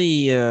most of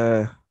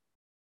the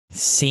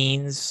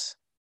scenes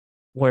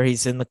where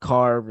he's in the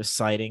car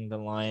reciting the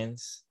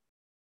lines,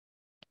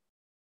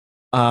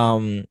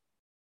 um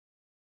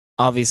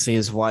obviously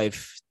his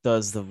wife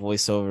does the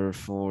voiceover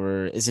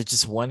for, is it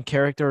just one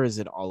character or is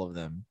it all of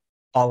them?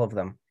 All of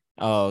them.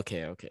 Oh,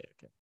 okay, okay,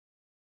 okay.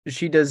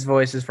 She does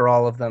voices for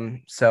all of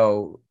them.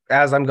 So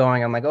as I'm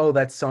going, I'm like, oh,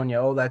 that's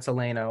Sonia. Oh, that's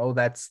Elena. Oh,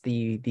 that's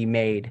the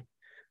maid.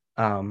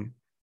 Um,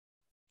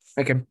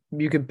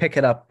 you could pick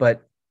it up,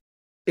 but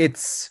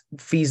it's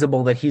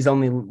feasible that he's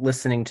only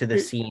listening to the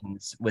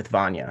scenes with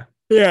Vanya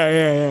Yeah,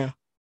 yeah, yeah.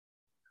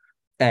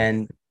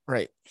 and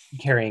Right.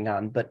 carrying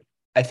on.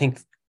 I think,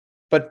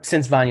 but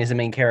since Vanya's the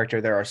main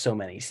character, there are so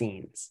many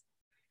scenes.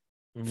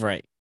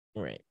 Right.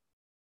 Right.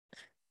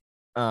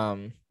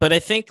 But I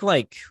think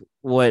like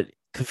what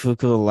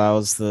Kafuku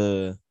allows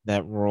the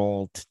that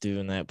role to do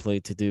and that play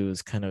to do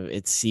is kind of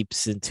it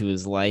seeps into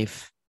his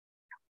life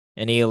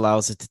and he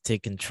allows it to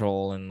take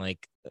control and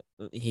like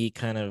he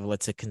kind of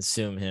lets it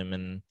consume him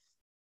and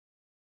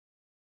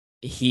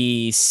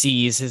he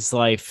sees his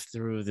life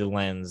through the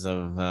lens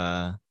of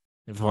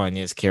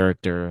Vanya's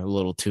character a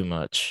little too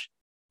much.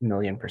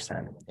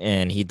 1,000,000%.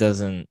 And he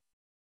doesn't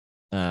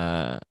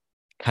uh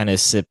kind of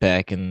sit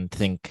back and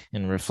think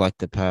and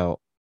reflect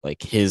about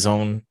like his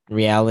own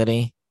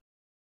reality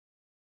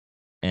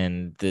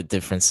and the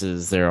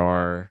differences there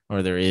are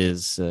or there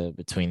is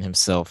between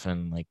himself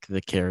and like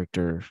the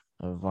character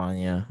of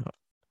Vanya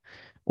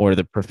or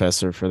the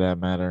professor for that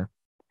matter.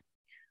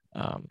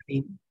 Um, I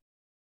mean,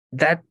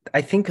 that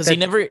I think because that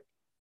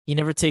he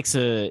never takes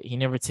an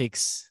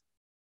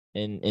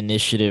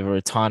initiative or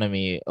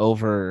autonomy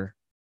over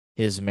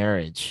his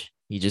marriage.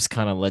 He just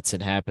kind of lets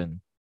it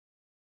happen,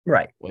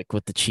 right. like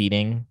with the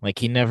cheating. Like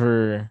he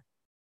never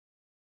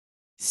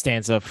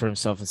stands up for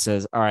himself and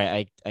says, "All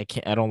right, I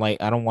can't. I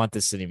don't want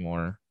this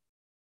anymore.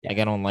 Yeah. Like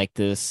I don't like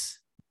this.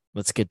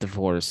 Let's get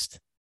divorced."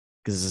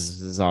 Because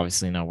this is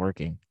obviously not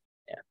working.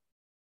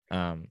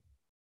 Yeah.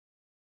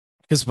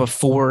 Because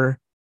before,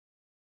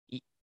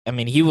 I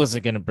mean, he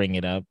wasn't gonna bring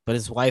it up, but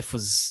his wife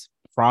was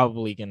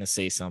probably gonna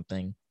say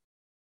something,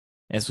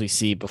 as we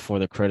see before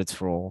the credits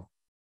roll.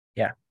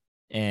 Yeah.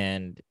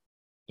 And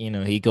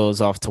he goes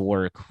off to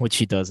work, which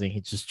he doesn't. He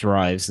just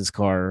drives his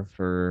car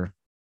for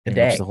The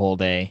pretty much day. the whole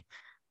day,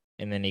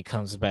 and then he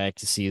comes back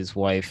to see his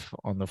wife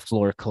on the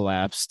floor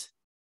collapsed,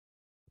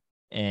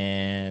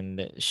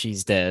 and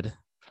she's dead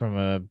from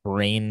a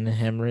brain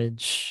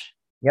hemorrhage,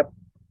 Yep.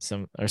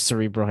 some or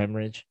cerebral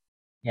hemorrhage.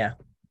 Yeah.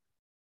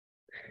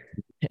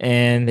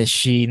 And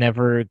she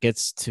never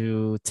gets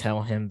to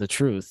tell him the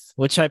truth,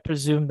 which I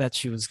presume that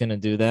she was gonna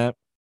do that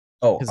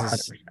Oh,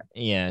 because 100%.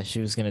 yeah,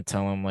 she was gonna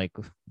tell him like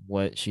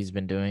what she's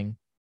been doing,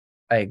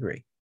 I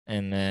agree.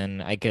 and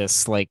then I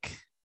guess like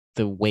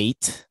the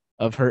weight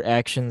of her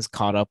actions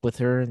caught up with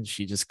her, and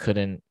she just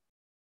couldn't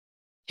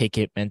take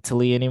it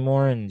mentally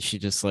anymore, and she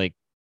just like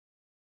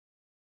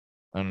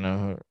I don't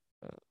know,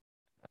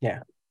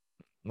 Yeah.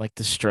 like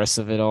the stress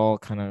of it all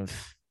kind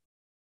of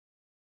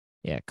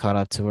yeah caught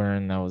up to her,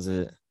 and that was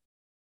it.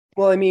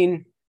 Well, I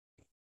mean,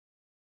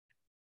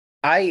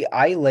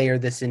 I layer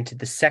this into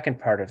the second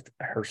part of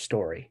her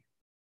story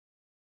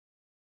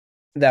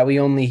that we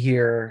only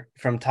hear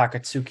from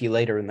Takatsuki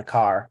later in the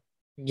car,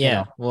 you know,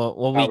 Yeah,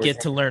 well, we hours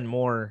get to later. learn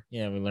more.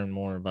 Yeah, we learn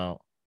more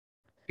about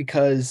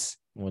Because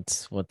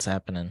what's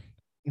happening.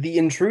 the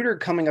intruder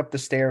coming up the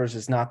stairs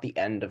is not the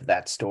end of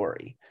that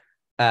story.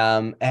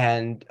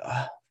 And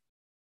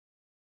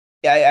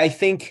I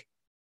think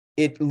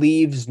it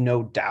leaves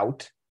no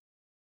doubt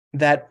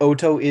that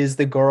Oto is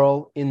the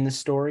girl in the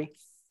story,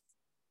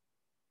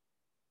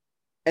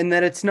 and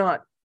that it's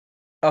not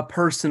a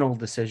personal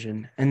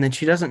decision, and that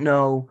she doesn't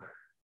know.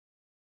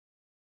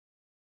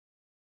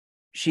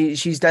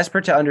 She's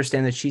desperate to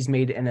understand that she's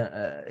made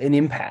an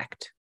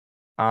impact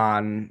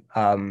on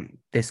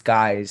this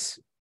guy's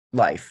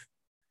life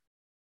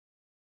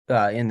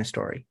in the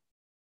story.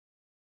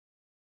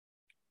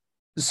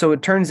 So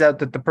it turns out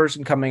that the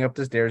person coming up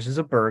the stairs is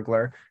a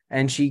burglar,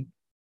 and she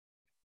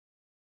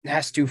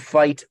has to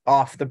fight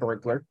the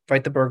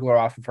burglar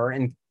off of her,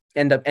 and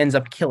ends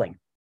up killing.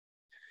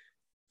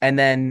 And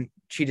then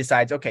she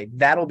decides, okay,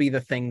 that'll be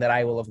the thing that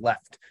I will have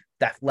left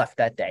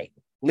that day.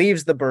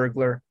 Leaves the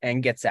burglar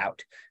and gets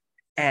out.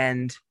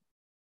 And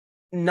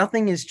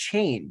nothing has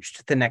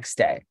changed the next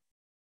day.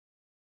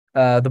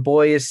 The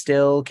boy is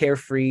still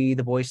carefree.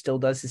 The boy still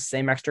does his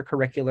same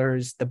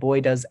extracurriculars. The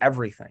boy does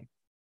everything.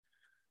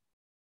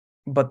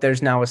 But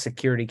there's now a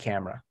security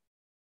camera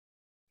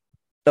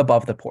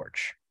above the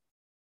porch.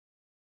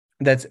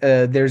 That's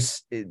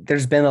there's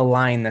been a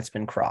line that's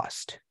been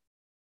crossed.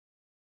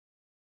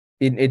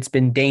 It's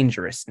been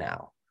dangerous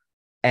now,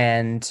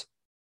 and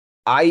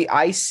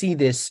I see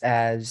this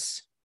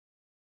as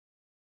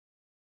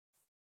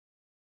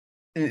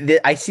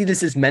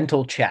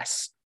mental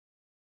chess.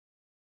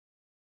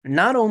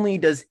 Not only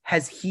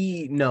has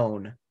he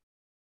known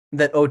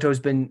that Oto's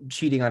been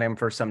cheating on him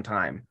for some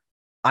time,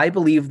 I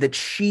believe that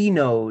she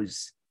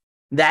knows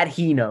that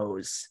he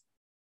knows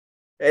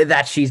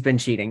that she's been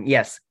cheating.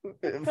 Yes.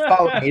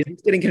 Follow me. Is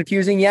this getting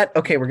confusing yet?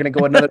 Okay, we're gonna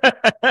go another.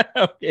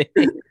 Okay.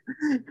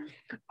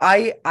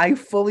 I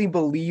fully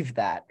believe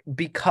that,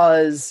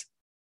 because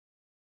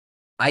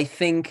I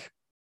think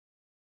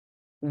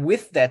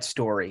with that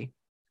story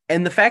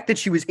and the fact that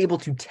she was able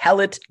to tell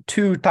it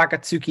to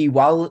Takatsuki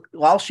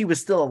while she was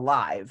still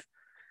alive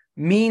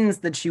means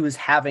that she was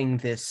having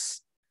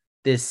this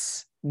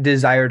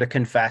desire to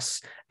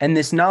confess, and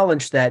this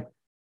knowledge that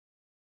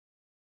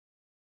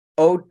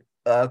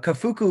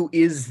Kafuku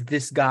is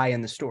this guy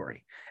in the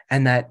story,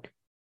 and that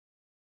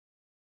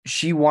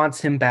she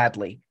wants him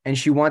badly, and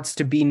she wants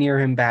to be near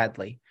him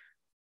badly.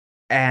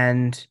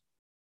 And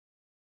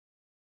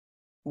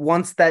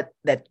once that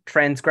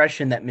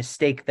transgression, that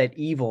mistake, that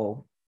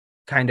evil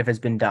kind of has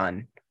been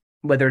done,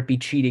 whether it be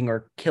cheating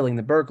or killing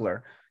the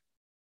burglar,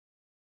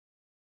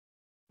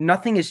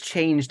 nothing has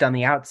changed on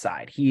the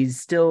outside.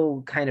 He's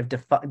still kind of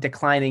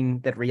declining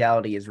that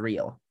reality is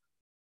real.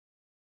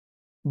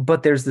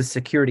 But there's the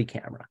security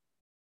camera.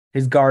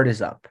 His guard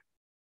is up.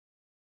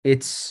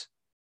 It's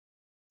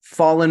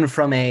fallen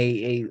from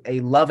a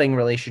loving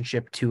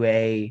relationship to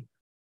a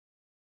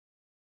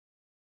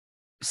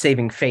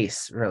saving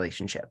face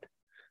relationship.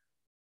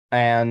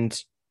 And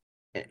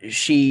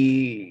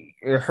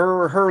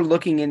her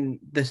looking in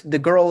the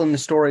girl in the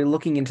story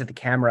looking into the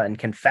camera and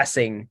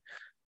confessing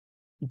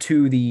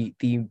to the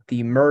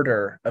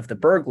murder of the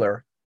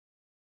burglar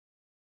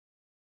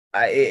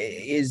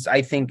is,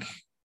 I think,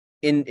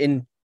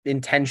 in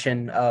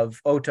intention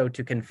of Oto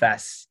to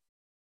confess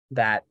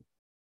that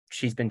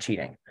she's been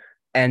cheating,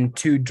 and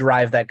to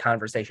drive that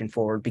conversation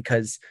forward,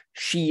 because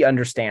she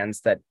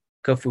understands that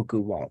Kofuku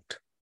won't.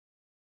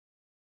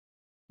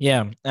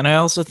 Yeah, and I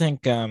also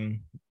think I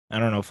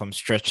don't know if I'm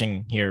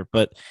stretching here,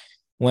 but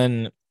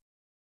when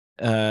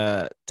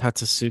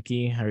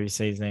Tatsuki, how do you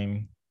say his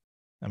name?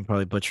 I'm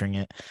probably butchering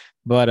it.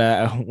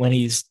 But when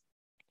he's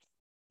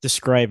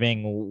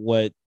describing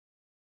what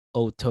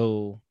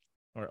Oto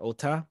or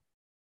Oto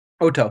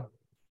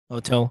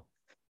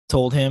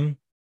told him,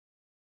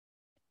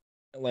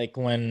 like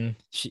when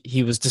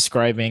he was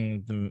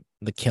describing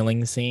the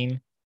killing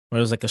scene, where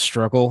it was like a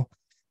struggle,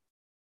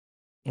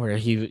 where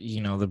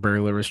the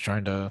burglar was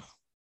trying to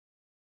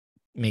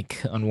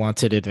make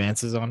unwanted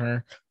advances on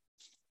her.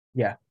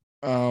 Yeah.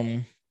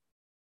 And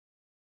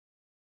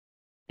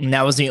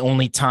that was the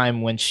only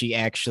time when she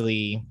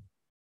actually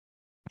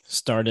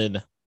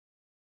started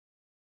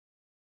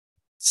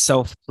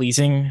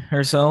self-pleasing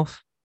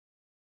herself.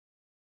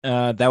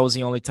 That was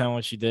the only time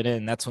when she did it,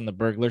 and that's when the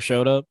burglar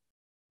showed up.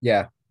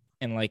 Yeah.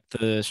 And like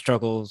the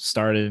struggle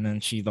started, and then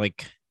she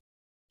like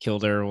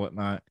killed her or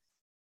whatnot.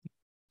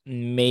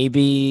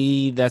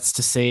 Maybe that's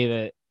to say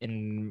that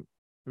in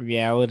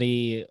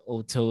reality,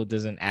 Oto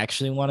doesn't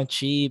actually want to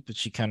cheat, but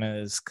she kind of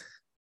is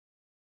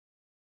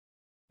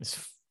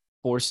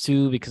forced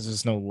to because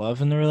there's no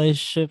love in the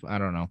relationship. I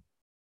don't know.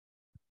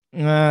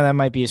 That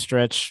might be a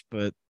stretch,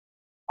 but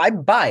I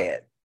buy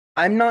it.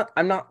 I'm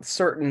not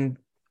certain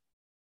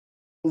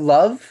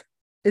love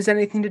is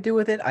anything to do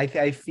with it.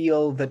 I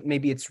feel that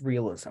maybe it's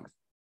realism,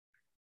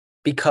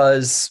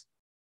 because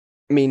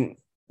I mean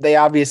they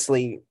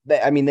understand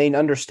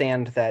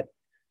that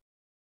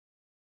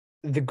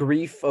the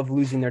grief of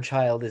losing their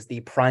child is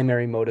the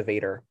primary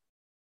motivator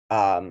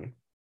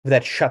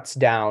that shuts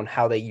down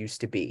how they used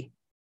to be.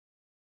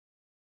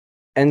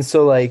 And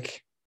so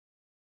like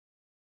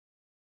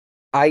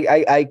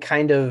I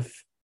kind of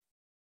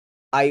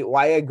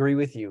I agree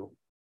with you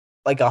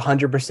like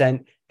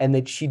 100%, and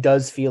that she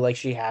does feel like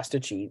she has to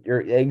cheat, or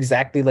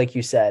exactly like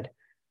you said.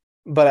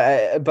 But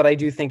I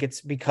do think it's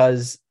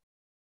because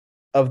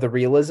of the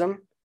realism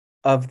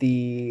of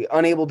the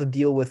unable to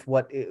deal with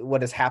what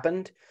has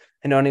happened,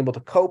 and unable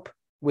to cope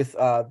with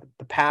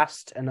the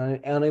past, and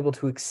unable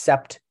to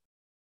accept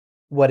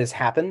what has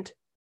happened.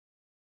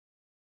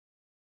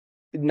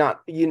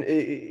 Not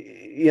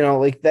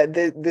like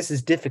that. This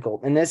is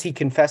difficult, and as he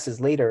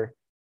confesses later,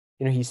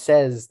 he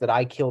says that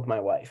I killed my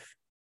wife.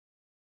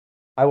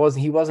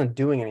 He wasn't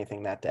doing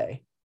anything that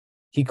day.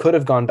 He could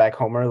have gone back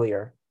home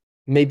earlier.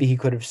 Maybe he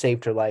could have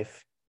saved her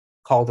life,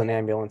 called an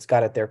ambulance,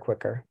 got it there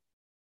quicker.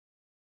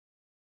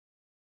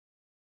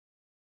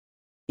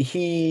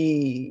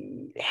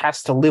 He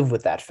has to live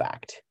with that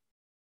fact,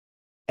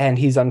 and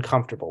he's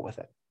uncomfortable with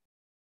it.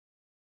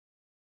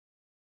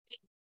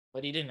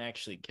 But he didn't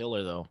actually kill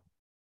her, though.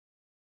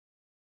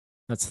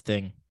 That's the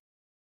thing.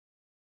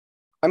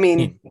 I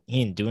mean,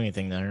 he didn't do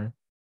anything to her.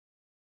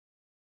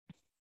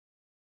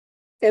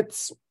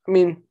 It's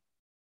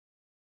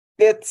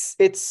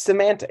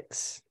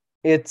semantics.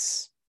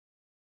 It's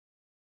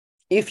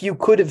if you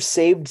could have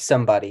saved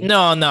somebody.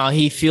 No,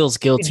 he feels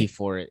guilty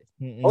for it.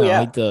 Oh,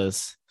 yeah. He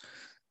does.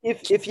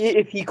 If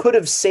he could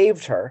have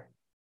saved her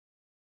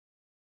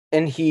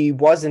and he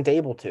wasn't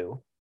able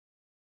to,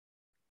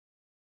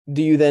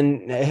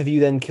 have you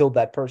then killed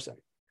that person?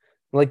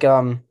 Like,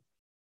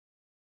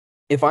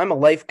 if I'm a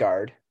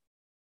lifeguard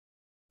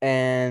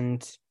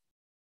and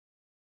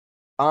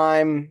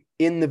I'm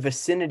in the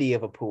vicinity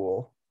of a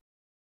pool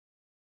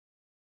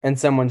and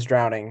someone's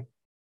drowning,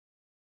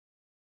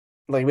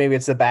 like maybe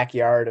it's the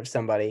backyard of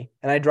somebody,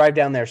 and I drive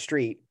down their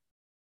street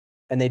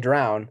and they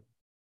drown,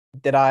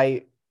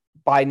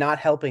 by not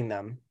helping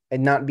them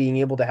and not being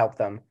able to help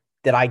them,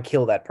 did I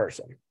kill that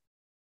person?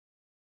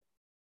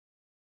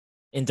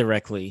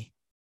 Indirectly.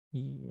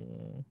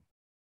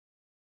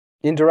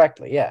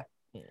 Indirectly, yeah.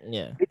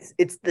 Yeah.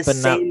 It's the but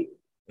same.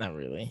 Not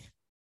really.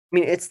 I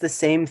mean, it's the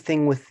same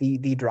thing with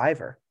the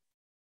driver.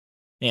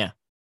 Yeah.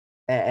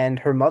 And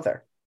her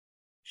mother.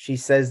 She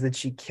says that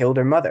she killed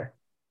her mother.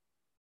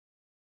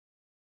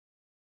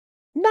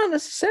 Not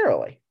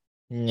necessarily.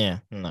 Yeah,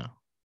 no.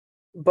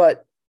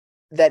 But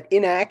that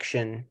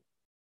inaction,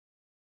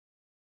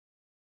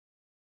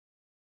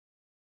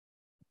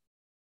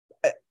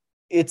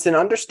 it's an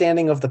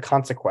understanding of the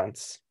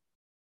consequence,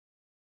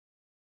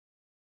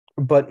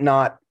 but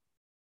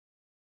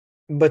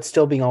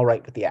still being all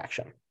right with the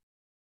action.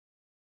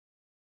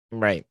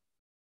 Right.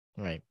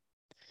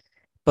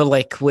 But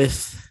like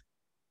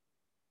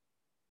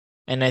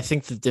and I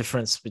think the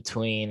difference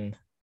between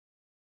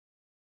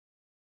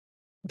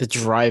the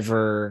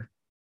driver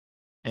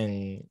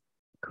and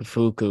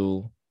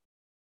Kufuku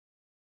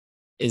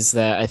is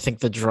that I think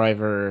the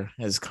driver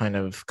has kind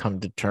of come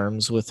to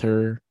terms with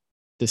her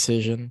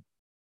decision.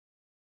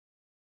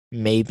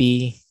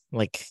 Maybe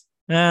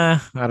I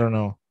don't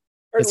know.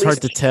 It's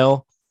hard to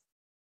tell.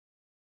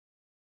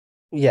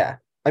 Yeah.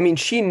 I mean,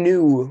 she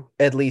knew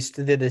at least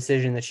the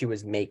decision that she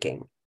was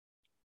making.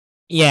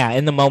 Yeah,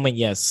 in the moment,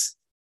 yes.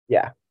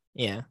 Yeah.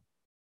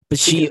 But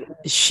she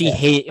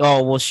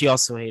she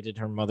also hated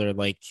her mother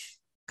like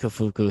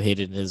Kufuku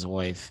hated his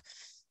wife.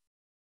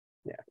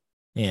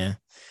 Yeah.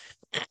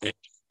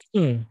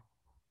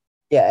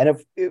 Yeah,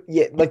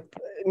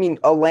 and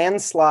a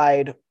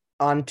landslide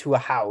onto a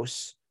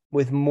house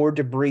with more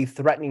debris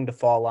threatening to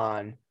fall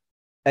on,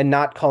 and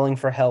not calling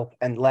for help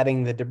and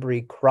letting the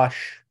debris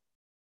crush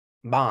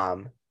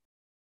Mom.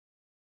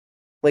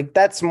 Like,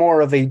 that's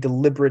more of a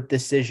deliberate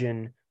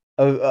decision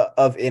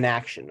of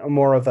inaction, or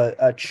more of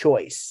a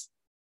choice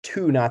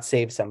to not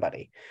save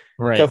somebody.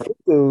 Right.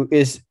 Kufuku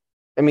is,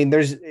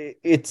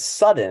 it's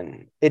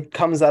sudden. It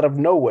comes out of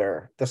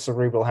nowhere, the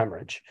cerebral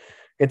hemorrhage.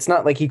 It's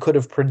not like he could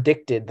have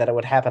predicted that it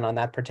would happen on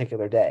that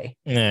particular day.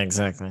 Yeah,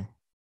 exactly.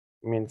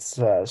 I mean, it's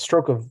a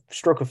stroke of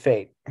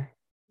fate.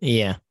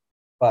 Yeah.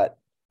 But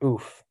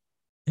oof.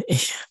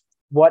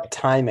 What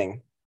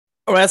timing.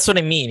 Oh, that's what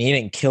I mean. He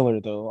didn't kill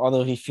her, though,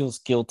 although he feels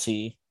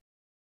guilty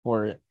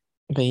for it,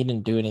 but he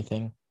didn't do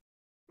anything.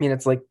 I mean,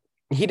 it's like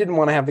he didn't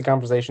want to have the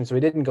conversation, so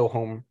he didn't go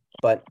home.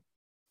 But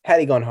had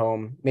he gone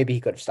home, maybe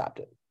he could have stopped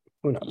it.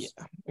 Who knows?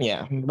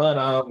 Yeah.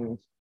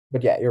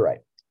 But yeah, you're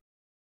right.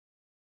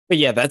 But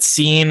yeah, that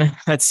scene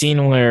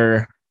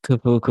where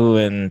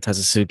Kufuku and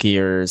Tatsuki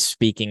are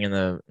speaking in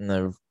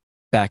the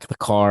back of the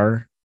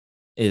car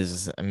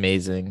is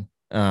amazing.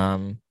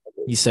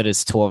 You said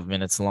it's 12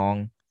 minutes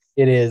long.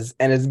 It is,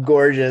 and it's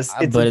gorgeous.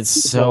 It's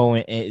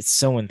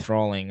so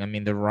enthralling. I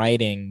mean, the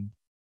writing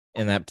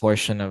in that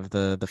portion of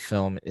the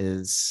film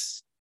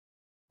is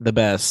the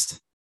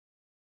best.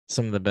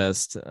 Some of the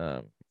best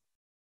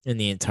in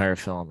the entire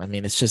film. I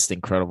mean, it's just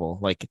incredible.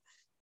 Like,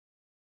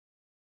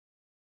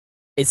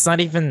 it's not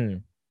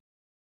even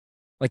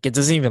like, it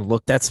doesn't even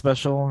look that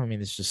special. I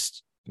mean, it's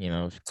just,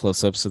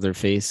 close-ups of their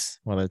face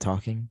while they're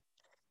talking.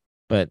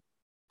 But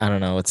I don't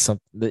know. It's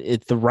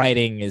the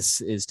writing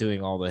is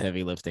doing all the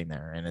heavy lifting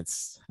there, and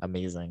it's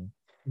amazing.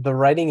 The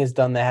writing has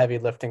done the heavy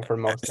lifting for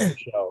most of the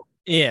show.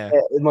 Yeah,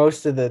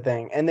 most of the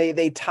thing, and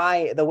they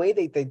tie the way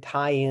they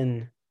tie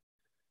in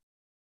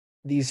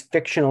these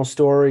fictional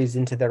stories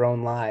into their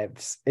own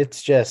lives.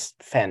 It's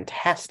just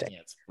fantastic. Yeah,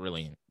 it's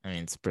brilliant. I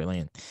mean, it's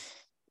brilliant.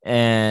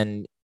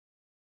 And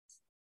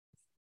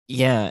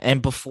yeah,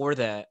 and before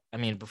that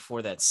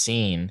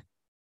scene,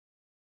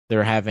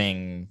 they're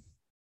having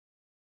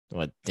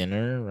what,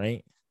 dinner,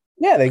 right?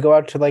 Yeah, they go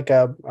out to like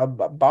a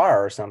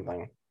bar or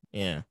something.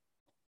 Yeah.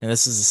 And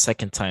this is the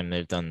second time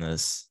they've done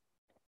this.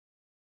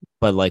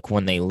 But like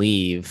when they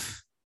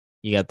leave,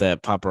 you got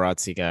that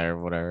paparazzi guy or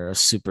whatever, a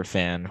super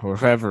fan,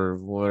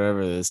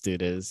 whatever this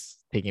dude is,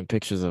 taking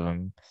pictures of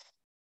him.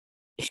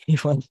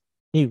 When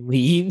he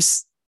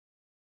leaves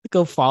to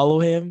go follow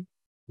him,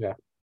 Yeah.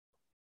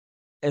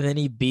 and then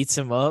he beats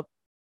him up.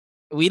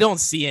 We don't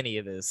see any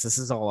of this. This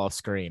is all off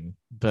screen,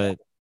 but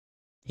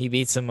he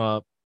beats him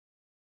up,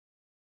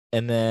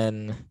 and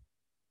then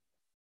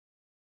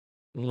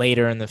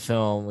later in the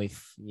film,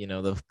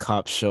 the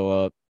cops show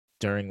up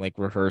during like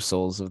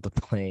rehearsals of the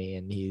play,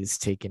 and he's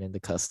taken into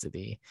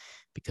custody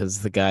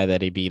because the guy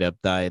that he beat up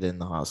died in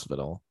the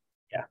hospital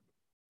Yeah.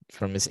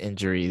 from his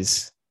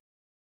injuries.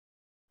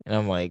 And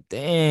I'm like,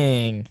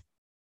 dang,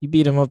 you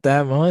beat him up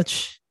that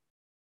much?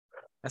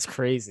 That's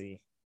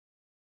crazy.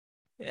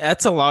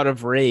 That's a lot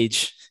of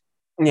rage.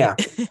 Yeah.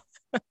 Just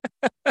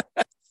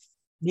for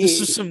He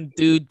some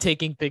dude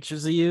taking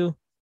pictures of you.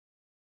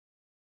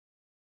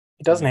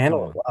 he I doesn't mean, come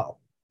handle it on. well.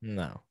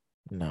 No,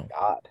 no.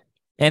 God.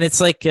 And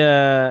it's like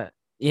yeah,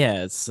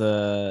 it's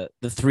the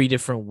three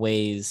different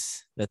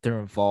ways that they're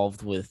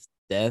involved with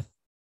death.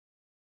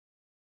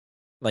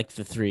 Like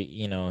the three,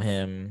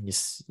 him,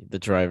 the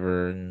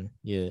driver, and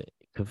yeah,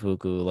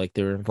 Kafuku, like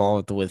they're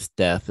involved with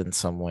death in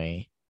some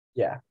way.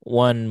 Yeah.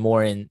 One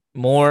more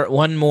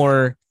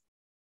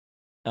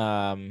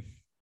um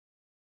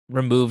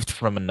removed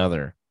from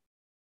another.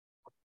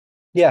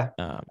 Yeah.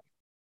 Um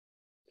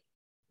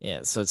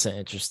yeah, so it's an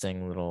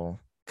interesting little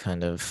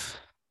kind of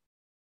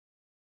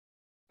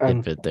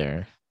And tidbit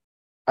there.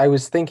 I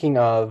was thinking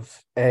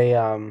of a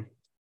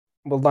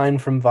line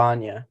from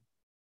Vanya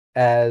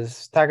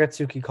as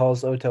Takatsuki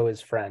calls Oto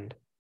his friend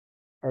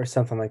or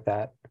something like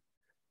that.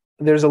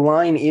 There's a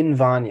line in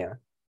Vanya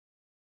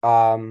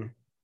um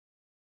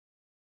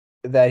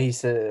that he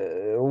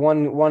said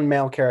one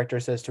male character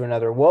says to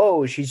another,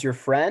 "Whoa, she's your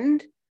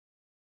friend?"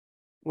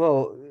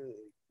 Well,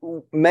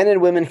 men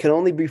and women can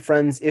only be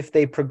friends if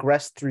they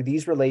progress through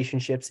these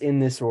relationships in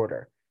this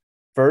order.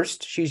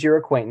 First, she's your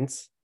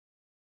acquaintance,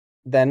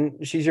 then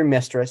she's your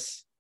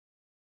mistress,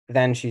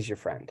 then she's your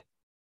friend.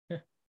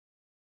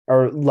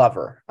 Or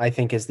lover, I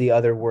think is the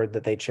other word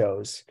that they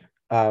chose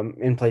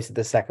in place of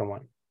the second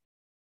one.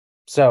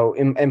 So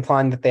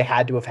implying that they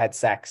had to have had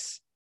sex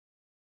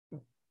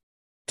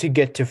to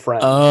get to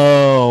friend.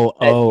 Oh,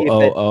 That oh,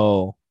 oh,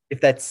 oh.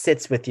 if that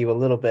sits with you a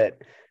little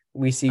bit,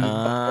 we see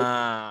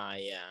Ah,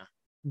 yeah.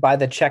 by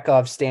the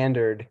Chekhov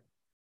standard,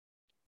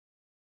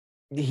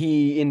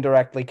 he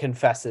indirectly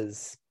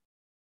confesses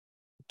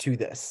to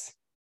this.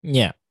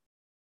 Yeah.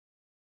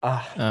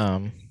 Uh,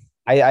 Um,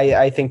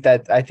 I think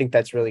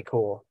that's really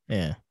cool.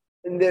 yeah.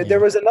 And there Yeah.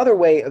 was another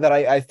way that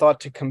I thought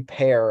to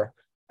compare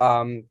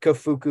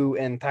Kofuku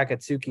and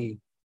Takatsuki.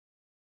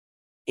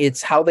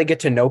 It's how they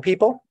get to know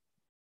people.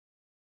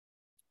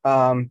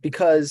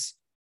 Because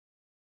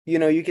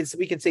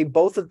we could say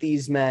both of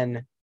these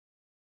men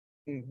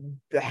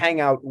hang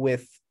out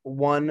with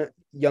one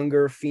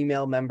younger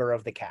female member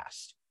of the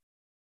cast,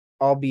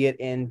 albeit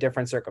in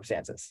different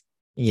circumstances.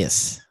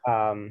 Yes.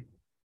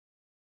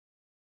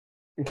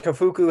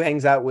 Kafuku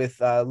hangs out with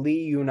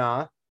Lee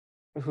Yuna,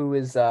 who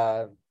is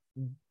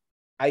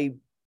I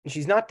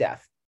she's not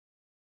deaf.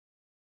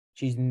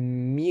 She's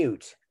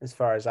mute as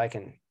far as I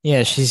can.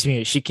 Yeah, she's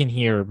mute. She can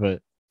hear,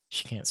 but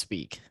she can't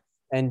speak.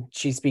 And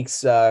she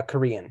speaks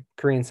Korean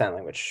Sign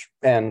Language.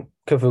 And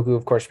Kafuku,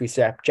 of course, speaks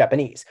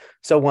Japanese.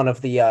 So one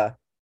of the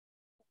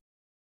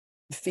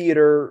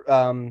theater,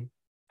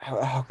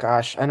 oh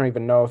gosh, I don't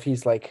even know if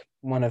he's like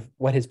one of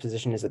what his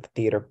position is at the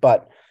theater,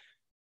 but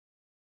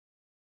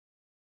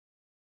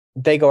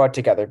they go out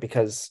together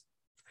because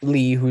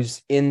Lee,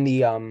 who's in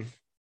the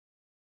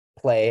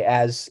play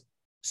as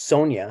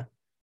Sonia,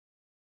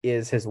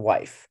 is his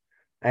wife.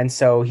 And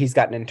so he's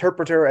got an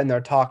interpreter and they're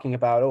talking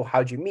about, oh,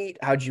 how'd you meet?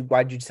 Why'd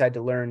you decide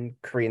to learn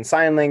Korean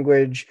Sign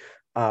Language?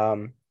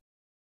 How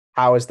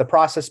has the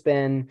process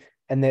been?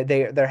 And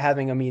they're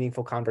having a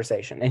meaningful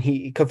conversation. And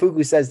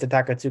Kafuku says to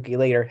Takatsuki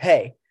later,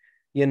 hey,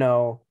 you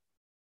know,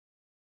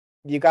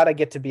 you got to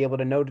get to be able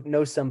to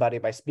know somebody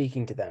by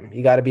speaking to them.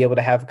 You got to be able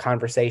to have a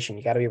conversation.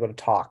 You got to be able to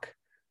talk.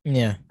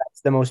 Yeah.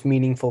 That's the most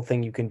meaningful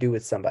thing you can do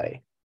with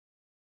somebody.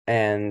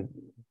 And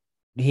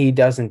he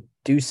doesn't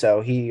do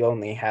so. He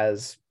only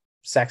has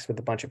sex with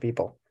a bunch of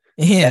people.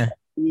 And Yeah.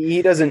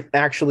 he doesn't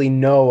actually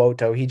know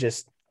Oto. He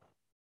just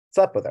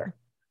slept with her.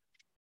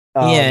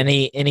 Yeah, Um,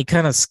 and he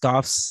kind of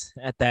scoffs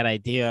at that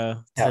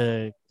idea yeah,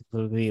 to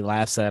he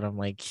laughs at him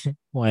like,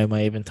 why am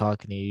I even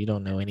talking to you? You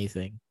don't know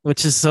anything.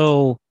 Which is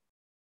so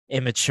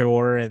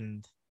immature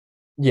and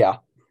yeah.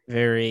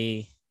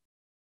 very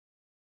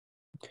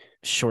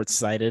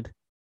short-sighted.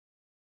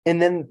 And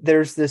then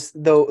there's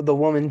the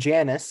woman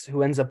Janice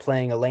who ends up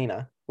playing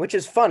Elena. which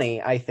is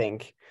funny, I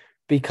think,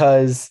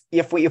 because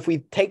if we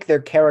take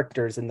their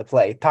characters in the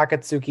play,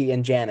 Takatsuki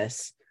and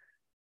Janice,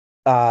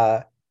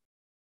 uh,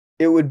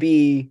 it would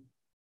be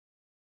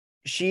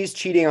she's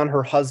cheating on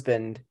her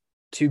husband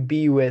to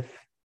be with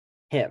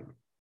him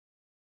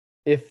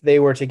if they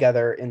were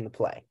together in the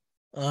play.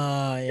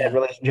 That Yeah.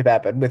 relationship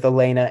happened with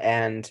Elena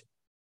and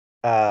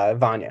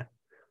Vanya.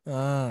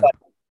 Ah. But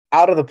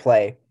out of the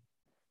play,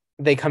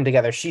 they come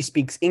together. She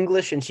speaks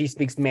English and she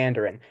speaks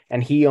Mandarin,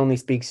 and he only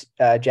speaks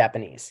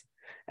Japanese.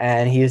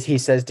 And he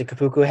says to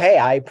Kapuku, "Hey,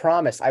 I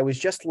promise. I was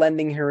just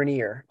lending her an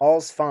ear.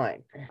 All's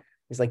fine."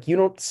 He's like, "You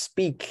don't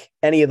speak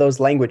any of those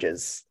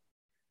languages.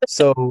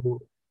 So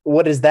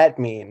what does that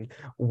mean?"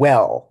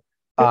 Well,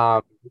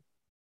 um,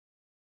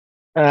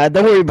 Don't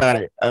worry about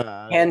it.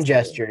 hand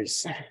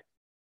gestures,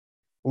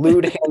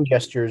 lewd hand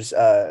gestures,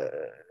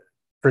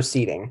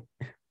 proceeding.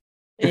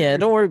 Yeah,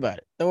 don't worry about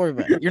it. Don't worry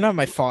about it. You're not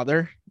my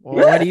father.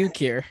 Well, why do you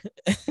care?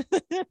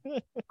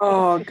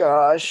 Oh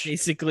gosh,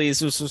 Basically, is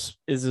his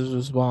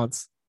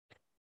response.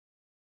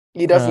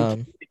 he doesn't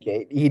Um,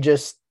 communicate. He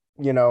just,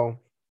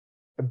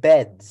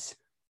 beds.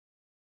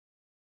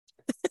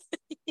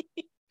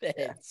 Yeah.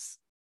 Thanks.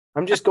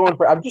 I'm just going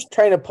for. I'm just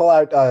trying to pull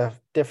out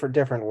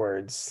different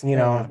words.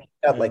 Yeah,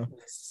 Got yeah, like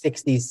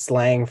 60s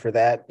slang for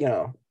that.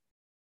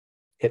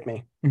 Hit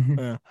me.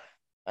 yeah.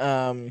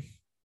 Um,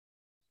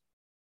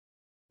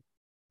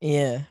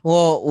 yeah.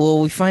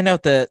 Well, we find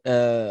out that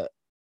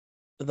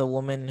the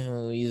woman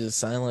who uses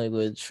sign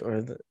language,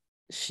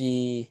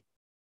 she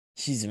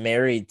she's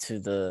married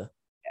to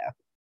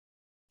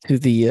Yeah.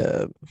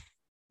 the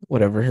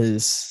whatever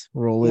his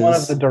role One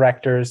of the is.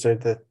 directors or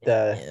the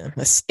Yeah,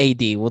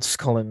 AD. We'll just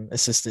call him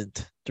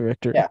assistant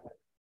director. yeah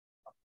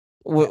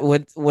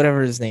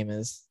Whatever his name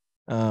is.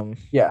 Um,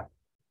 yeah.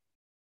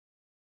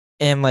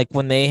 and like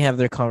when they have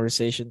their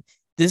conversation,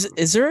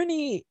 is there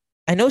any?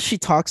 I know she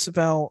talks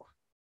about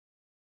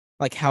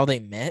like how they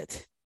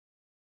met,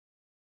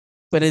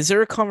 but is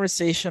there a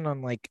conversation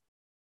on like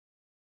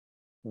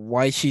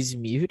why she's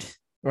mute?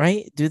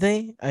 Right? Do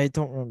they? I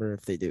don't remember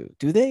if they do.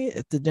 Do they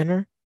at the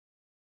dinner?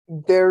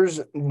 There's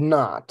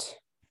not.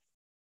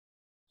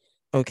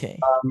 Okay,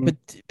 Um,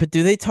 but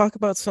do they talk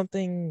about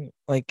something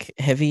like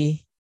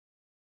heavy,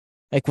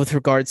 like with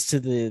regards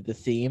to the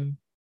theme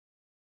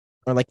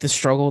or like the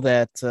struggle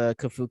that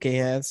Kafuke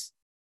has?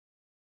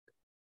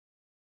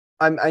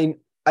 I mean,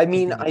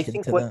 Something I akin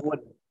think to that.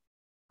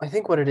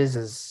 what it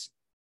is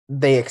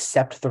they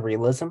accept the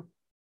realism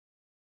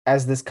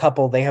as this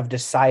couple. They have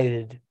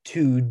decided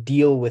to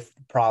deal with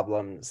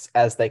problems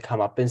as they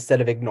come up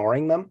instead of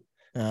ignoring them,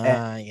 and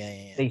Yeah,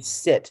 yeah, they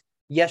sit.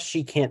 Yes,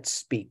 she can't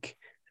speak,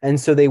 and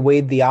so they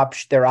weighed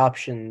their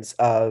options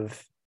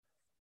of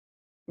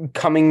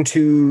coming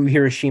to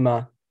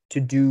Hiroshima to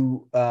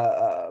do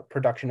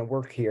production of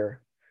work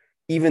here,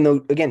 even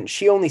though, again,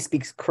 she only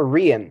speaks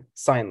Korean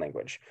sign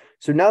language.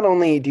 So not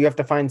only do you have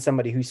to find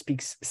somebody who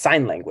speaks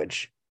sign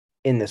language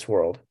in this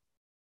world,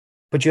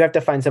 but you have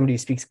to find somebody who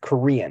speaks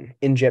Korean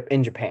in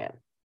Japan,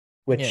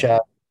 which, yeah.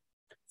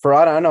 for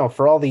I don't know,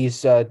 for all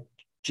these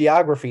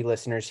geography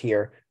listeners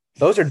here,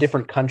 those are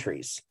different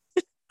countries,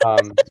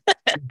 um,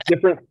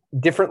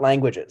 different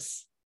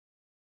languages.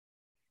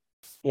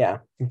 Yeah,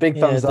 big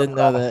Yeah, I thumbs up didn't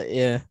know that.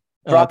 Yeah.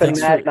 dropping Thanks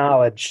for. that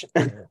knowledge.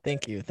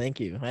 Thank you, thank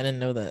you. I didn't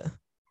know that.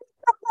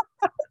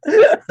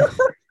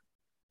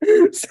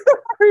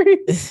 Sorry.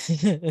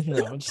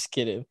 No, I'm just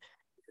kidding.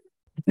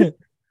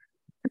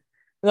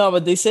 No,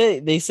 but they say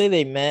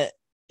they met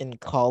in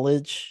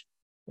college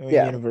or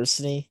Yeah,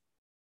 university.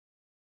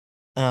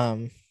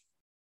 Um,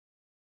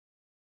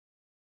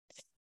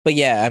 but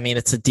yeah, I mean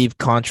it's a deep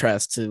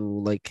contrast to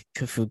like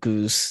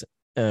Kafuku's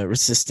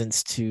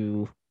resistance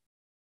to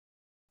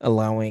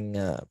allowing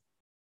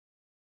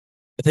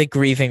the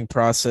grieving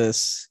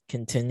process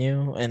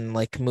continue and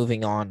like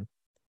moving on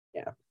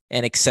yeah,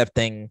 and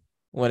accepting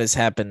what has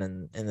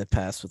happened in the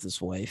past with his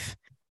wife.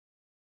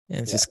 And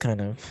it's yeah. just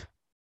kind of,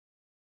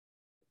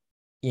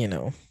 you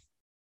know,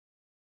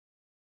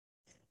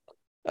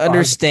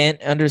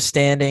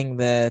 understanding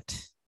that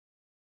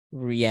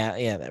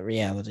that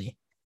reality.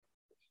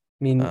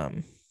 I mean,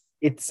 Um,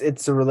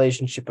 it's a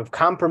relationship of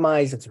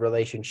compromise, it's a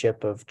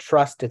relationship of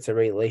trust, it's a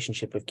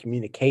relationship of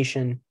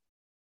communication.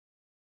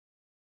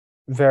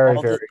 Very,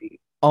 all the very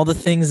all the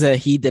things that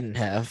he didn't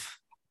have.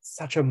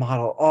 such a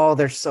model. Oh,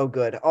 they're so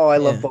good. Oh, I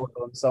love Yeah, both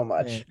of them so yeah.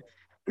 much.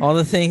 All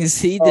the things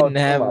he Oh, didn't so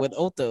have much. with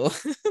Otto.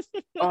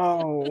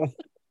 Oh,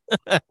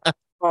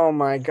 oh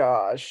my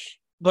gosh.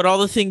 But all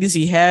the things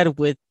he had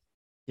with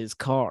his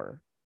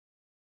car,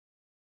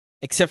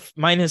 except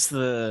minus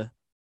the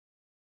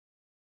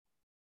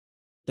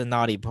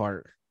naughty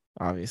part,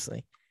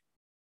 obviously.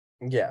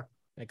 Yeah.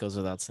 That goes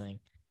without saying.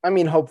 I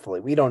mean, hopefully.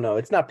 We don't know.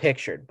 It's not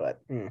pictured,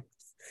 but who's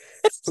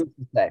to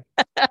say?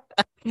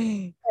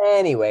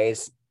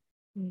 Anyways,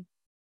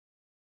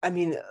 I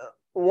mean,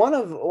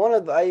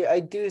 I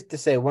do have to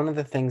say one of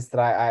the things that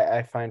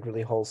I find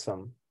really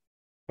wholesome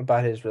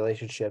about his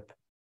relationship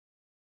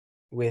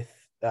with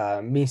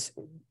Mis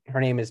her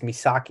name is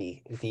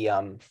Misaki, the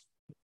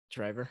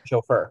Driver.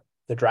 chauffeur,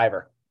 the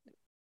driver.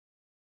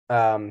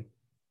 Um,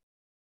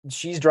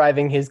 she's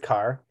driving his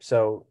car,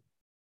 so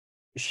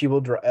she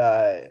will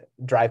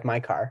drive my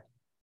car.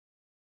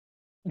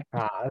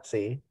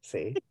 See,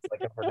 it's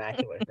like a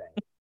vernacular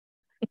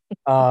thing.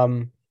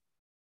 Um,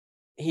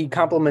 he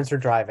compliments her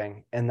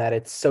driving and that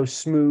it's so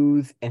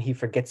smooth, and he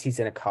forgets he's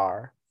in a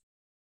car.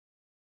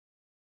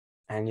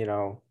 And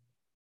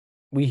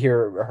we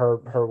hear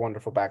her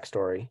wonderful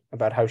backstory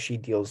about how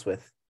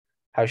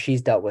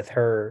she's dealt with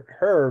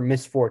her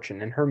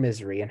misfortune and her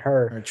misery and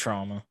her Or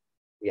trauma.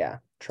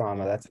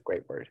 trauma. Yeah. That's a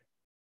great word.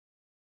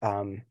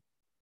 Um,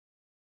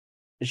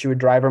 she would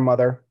drive her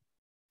mother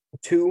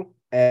to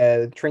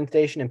a train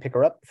station and pick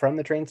her up from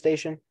the train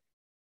station,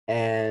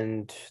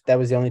 and that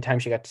was the only time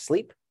she got to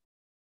sleep.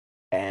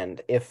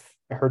 And if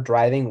her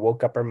driving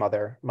woke up her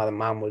mother, my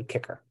mom would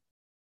kick her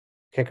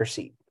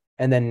seat,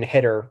 and then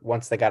hit her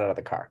once they got out of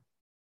the car.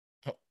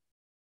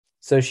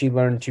 So she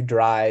learned to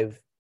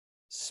drive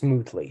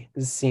smoothly,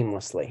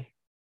 seamlessly.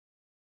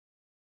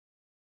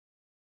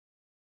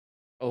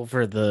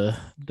 Over the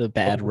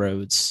bad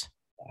roads.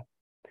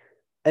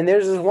 And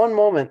there's this one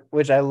moment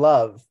which I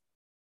love,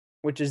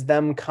 which is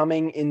them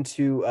coming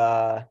into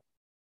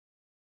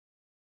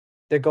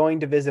they're going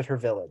to visit her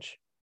village.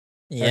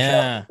 Her childhood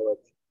Yeah. village.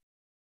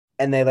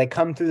 And they like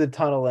come through the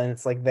tunnel and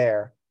it's like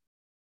there.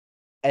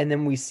 And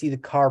then we see the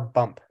car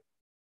bump.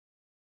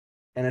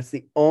 And it's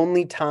the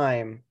only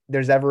time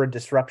there's ever a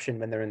disruption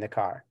when they're in the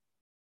car.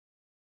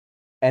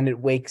 And it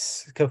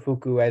wakes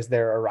Kafuku as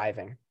they're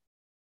arriving.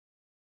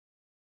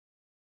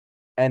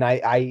 And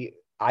I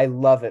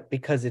love it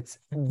because it's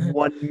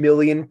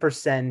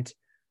 1,000,000%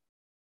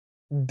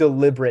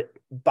 deliberate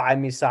by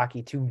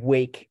Misaki to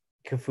wake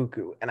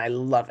Kafuku, and I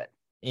love it.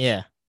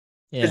 Yeah.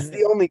 Yeah. It's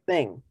the only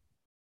thing.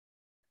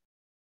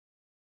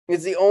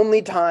 It's the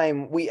only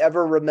time we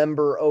ever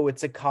remember, oh,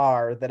 it's a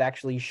car that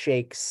actually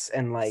shakes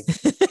and like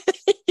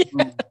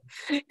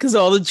Because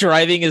all the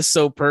driving is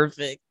so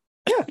perfect.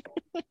 yeah.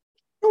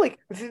 Like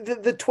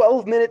the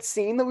 12-minute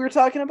scene that we were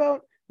talking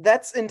about,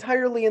 that's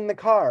entirely in the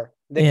car.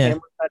 The Yeah.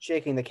 camera's not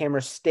shaking. The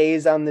camera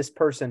stays on this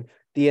person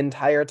the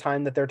entire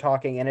time that they're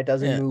talking, and it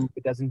doesn't Yeah. move.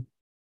 It doesn't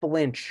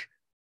flinch.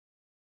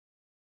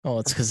 Oh,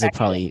 it's because they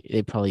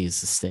probably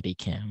use a steady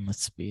cam,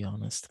 let's be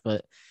honest.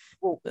 But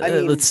Well, I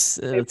mean, they let's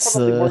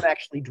probably weren't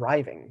actually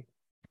driving,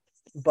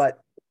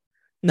 but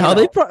no,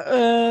 they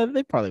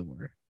probably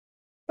were.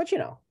 but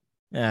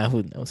Yeah,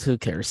 who knows? Who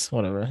cares?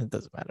 Whatever, it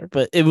doesn't matter.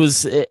 But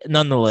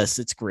nonetheless,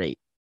 it's great.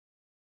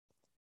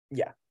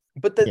 yeah.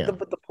 But the, Yeah, the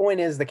but the point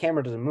is the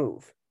camera doesn't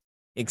move.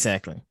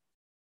 exactly.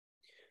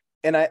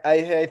 And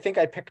I think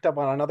I picked up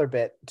on another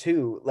bit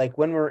too. Like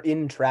when we're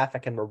in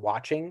traffic and we're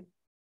watching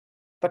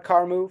the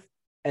car move,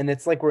 and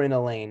it's like we're in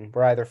a lane,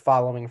 we're either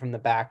following from the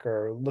back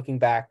or looking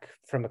back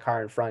from the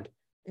car in front.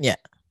 Yeah,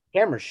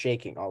 Camera's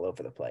shaking all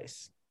over the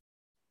place.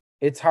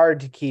 It's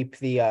hard to keep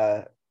the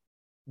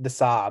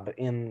Saab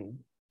in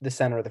the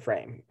center of the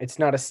frame. It's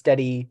not a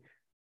steady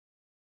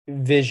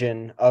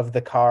vision of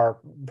the car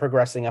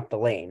progressing up the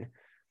lane.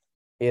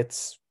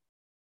 It's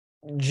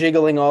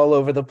jiggling all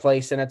over the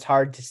place, and it's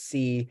hard to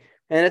see.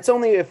 And it's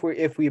only if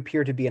we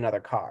appear to be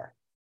another car,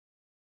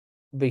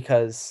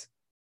 because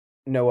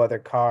no other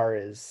car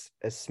is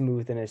as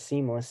smooth and as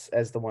seamless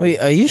as the wait,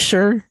 one. are you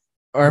sure?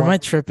 Or am one I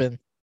tripping?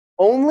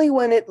 Only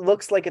when it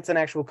looks like it's an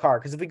actual car.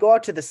 Because if we go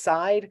out to the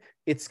side,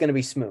 it's going to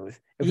be smooth.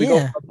 If we go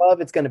Yeah,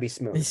 above, it's going to be it's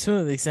smooth.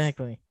 smooth,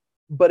 exactly.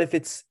 But if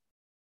it's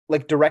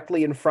like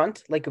directly in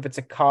front, like if it's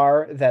a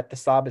car that the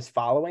Saab is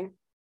following,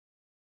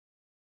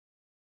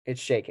 it's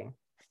shaking.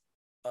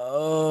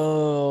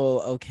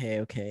 Oh,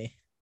 okay.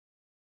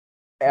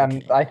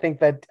 And I think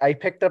that I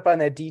picked up on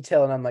that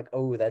detail, and I'm like,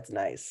 oh, that's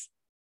nice.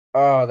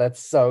 Oh, that's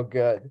so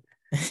good.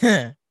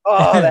 Yeah,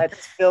 Oh,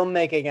 that's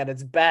filmmaking at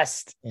its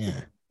best.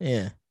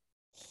 yeah,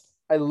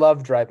 I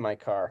love Drive My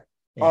Car.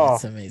 yeah. Oh,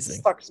 It's it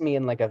amazing. sucks me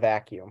in like a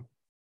vacuum.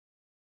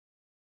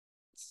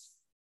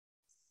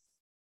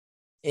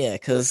 Yeah,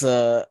 because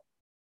oh,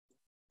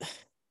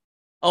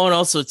 and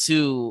also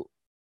too,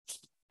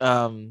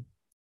 um,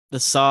 the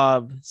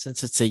Saab,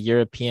 since it's a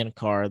European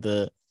car,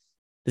 the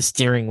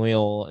steering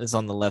wheel is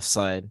on the left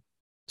side. Yeah.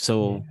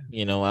 So,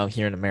 out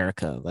here in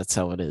America, that's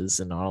how it is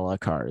in all our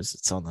cars.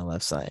 It's on the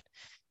left side.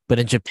 But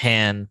in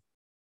Japan,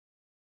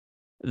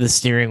 the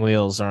steering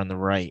wheels are on the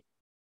right.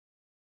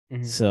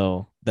 Mhm.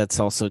 So that's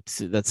also a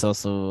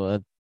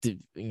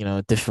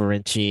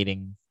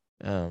differentiating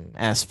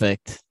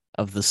aspect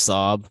of the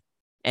Saab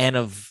and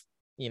of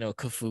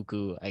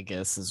Kafuku, I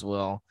guess, as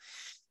well,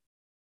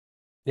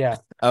 Yeah.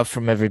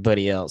 from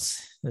everybody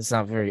else. It's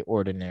not very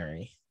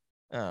ordinary.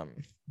 Um,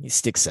 he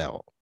sticks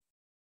out.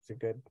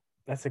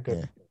 That's a good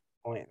Yeah,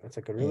 point. That's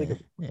like a really yeah,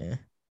 good. yeah,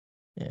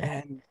 yeah.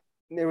 And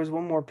there was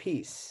one more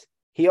piece.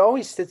 He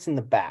always sits in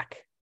the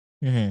back.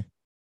 Hmm.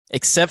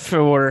 Except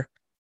for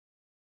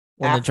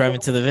when they're After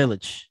driving to the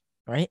village,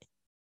 right?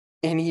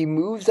 and he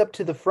moves up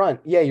to the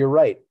front. Yeah, you're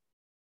right.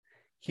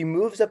 He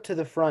moves up to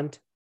the front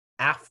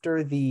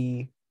after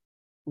the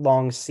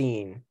long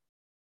scene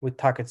with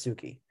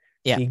Takatsuki.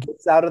 Yeah. He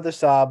gets out of the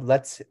Saab,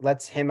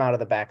 lets him out of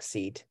the back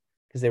seat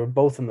because they were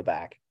both in the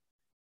back.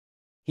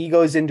 He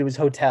goes into his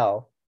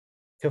hotel.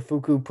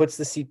 Kafuku puts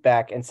the seat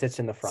back and sits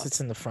in the front.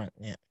 Sits in the front,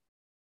 yeah.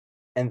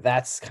 And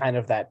that's kind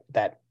of that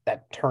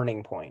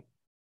turning point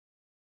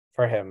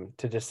for him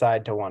to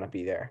decide to want to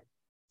be there.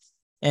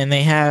 And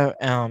they have,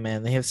 oh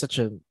man, they have such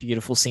a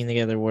beautiful scene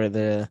together where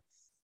the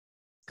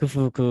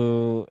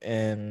Kufuku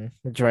and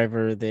the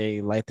driver,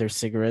 they light their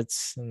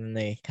cigarettes and then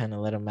they kind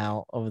of let them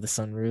out over the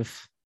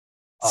sunroof.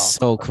 Oh,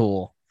 So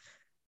cool.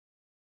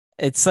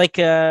 It's like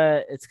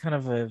it's kind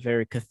of a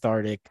very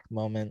cathartic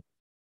moment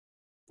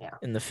yeah.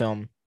 in the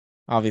film.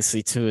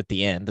 Obviously, too, at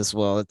the end as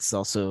well. It's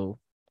also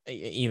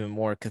even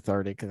more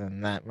cathartic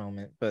than that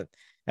moment, but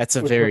that's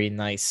a very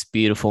nice,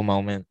 beautiful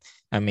moment.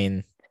 I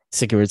mean,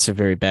 cigarettes are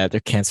very bad.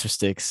 They're cancer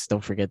sticks.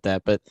 Don't forget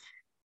that. But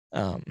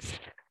um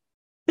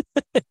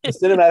The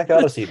Cinematic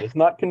Odyssey does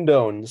not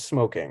condone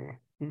smoking.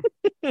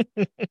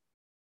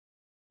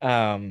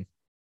 um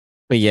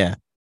but yeah,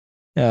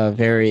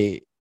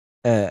 very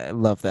I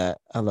love that.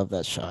 I love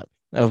that shot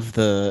of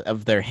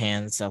their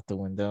hands out the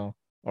window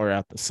or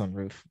out the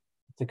sunroof.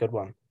 It's a good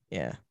one.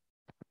 Yeah.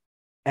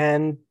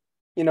 And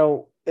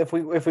if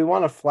we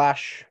want to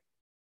flash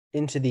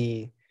into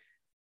the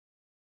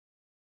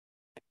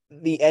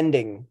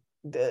ending,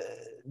 the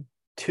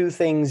two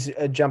things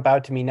jump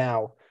out to me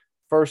now.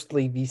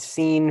 Firstly, the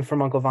scene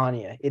from Uncle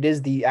Vanya. It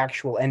is the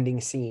actual ending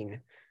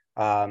scene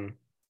from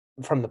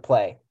the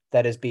play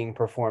that is being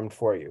performed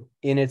for you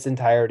in its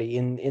entirety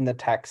in the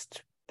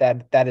text.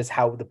 That is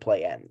how the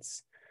play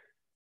ends.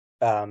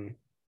 And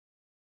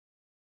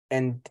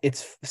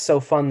it's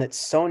so fun that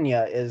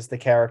Sonia is the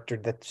character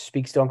that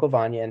speaks to Uncle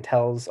Vanya and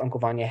tells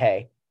Uncle Vanya,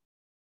 hey,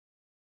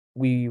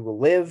 we will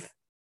live.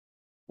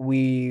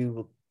 We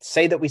will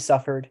say that we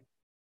suffered.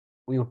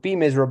 We will be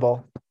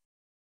miserable.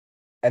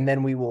 And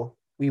then we will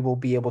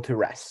be able to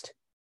rest.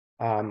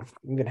 I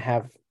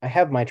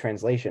have my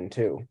translation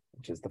too,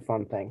 which is the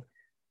fun thing.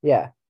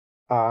 Yeah.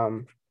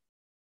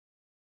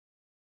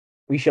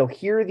 We shall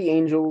hear the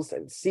angels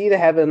and see the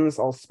heavens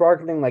all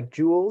sparkling like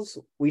jewels.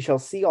 We shall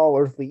see all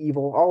earthly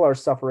evil, all our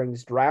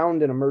sufferings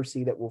drowned in a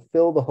mercy that will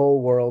fill the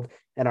whole world,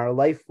 and our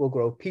life will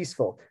grow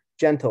peaceful,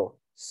 gentle,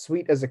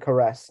 sweet as a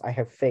caress. I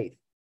have faith.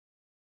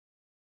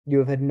 You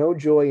have had no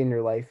joy in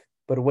your life,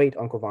 but wait,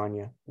 Uncle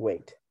Vanya,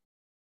 wait.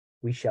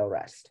 We shall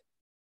rest.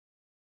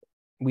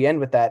 We end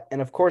with that,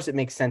 and of course it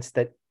makes sense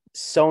that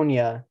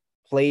Sonia,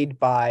 played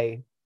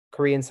by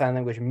Korean Sign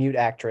Language mute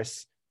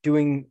actress,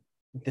 doing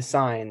the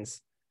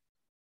signs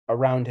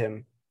around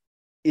him,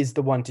 is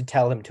the one to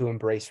tell him to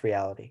embrace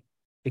reality,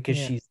 because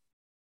she's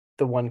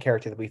the one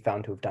character that we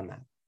found to have done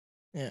that.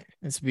 Yeah,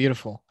 it's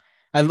beautiful.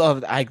 I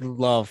love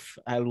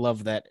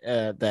that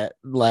that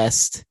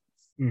last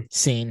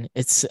scene.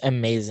 It's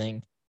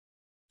amazing.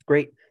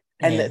 Great.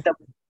 And Yeah.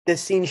 the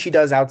scene she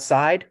does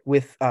outside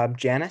with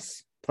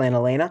Janice playing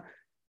Elena,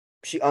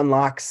 she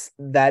unlocks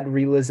that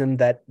realism,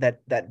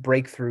 that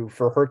breakthrough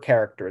for her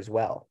character as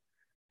well.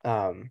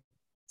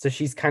 So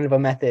she's kind of a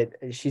method.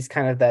 She's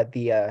kind of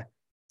the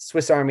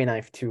Swiss Army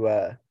knife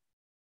to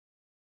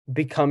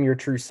become your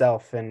true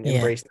self and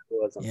embrace the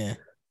realism. Yeah.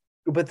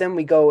 But then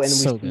we go and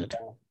So good.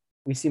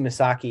 We see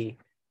Misaki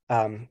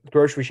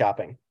grocery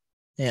shopping.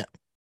 Yeah.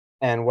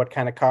 And what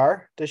kind of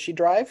car does she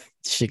drive?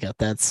 She got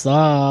that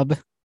Saab.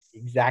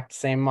 Exact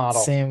same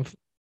model. Same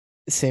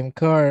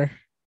car.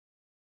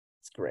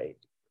 It's great.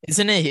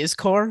 Isn't it his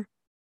car?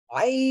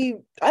 I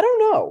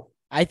don't know.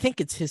 I think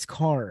it's his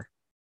car.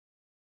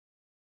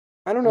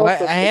 I don't know.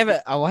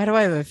 Why do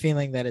I have a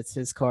feeling that it's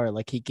his car?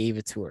 Like he gave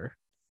it to her.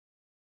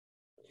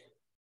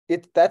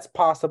 That's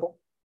possible.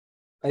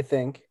 I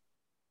think.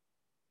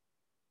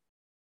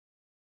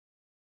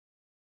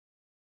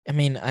 I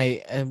mean,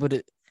 I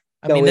would.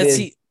 I No, mean, it that's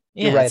is.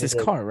 yeah, Right, it's his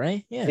car,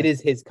 right? Yeah, it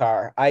is his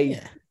car.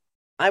 yeah.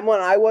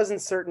 I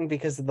wasn't certain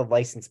because of the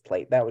license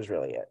plate. That was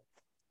really it.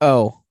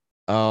 Oh,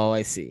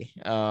 I see.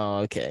 Oh,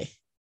 okay.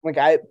 Like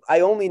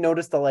I only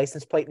noticed the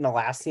license plate in the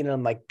last scene, and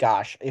I'm like,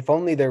 gosh, if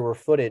only there were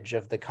footage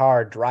of the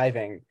car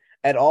driving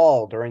at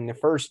all during the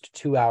first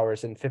 2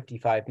 hours and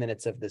 55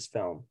 minutes of this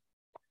film.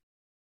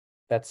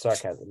 That's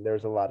sarcasm.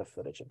 There's a lot of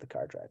footage of the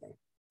car driving.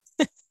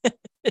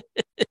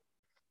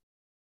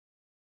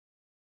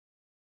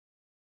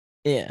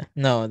 Yeah,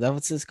 no, that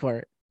was his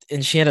car,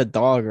 and she had a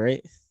dog,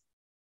 right?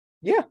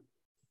 Yeah.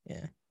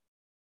 Yeah.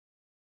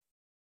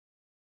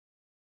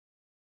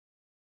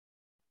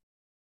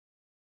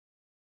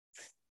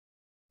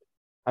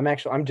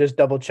 I'm just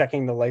double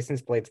checking the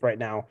license plates right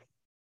now.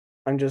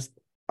 I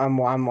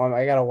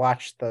gotta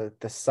watch the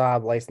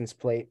Saab license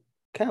plate.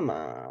 Come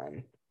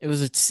on. It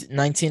was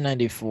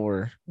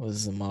 1994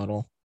 was the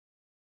model.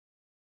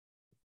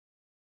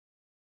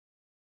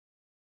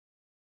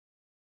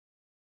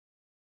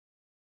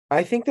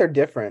 I think they're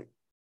different.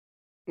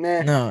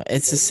 Nah. No,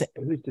 it's the same.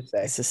 Who's to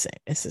say? It's the same.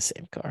 It's the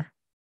same car.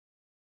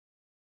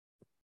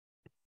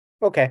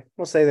 Okay,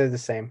 we'll say they're the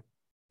same.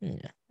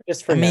 Yeah.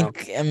 Just for now.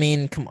 I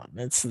mean, come on.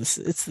 It's the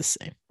same. It's the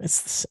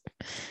same.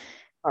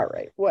 All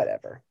right,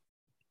 whatever.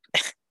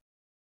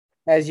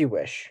 As you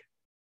wish.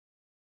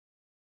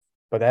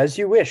 But as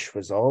you wish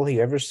was all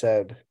he ever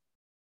said.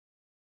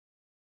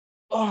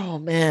 Oh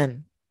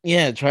man.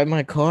 Yeah, Drive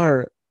My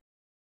Car.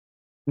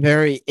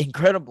 Very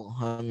incredible.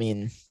 I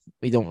mean,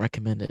 we don't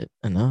recommend it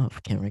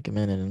enough. Can't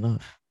recommend it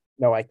enough.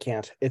 No, I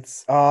can't.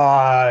 It's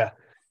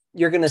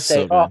you're gonna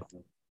say, So oh,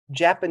 good.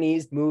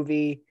 Japanese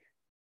movie,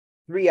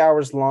 3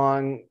 hours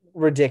long,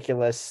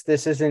 ridiculous.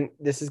 This is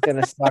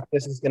gonna suck.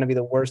 This is gonna be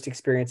the worst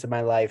experience of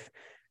my life.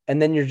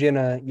 And then you're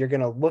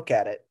gonna look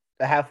at it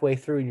halfway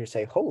through and you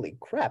say, holy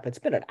crap, it's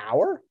been an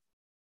hour?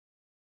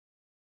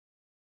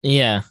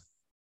 Yeah,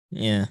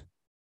 yeah.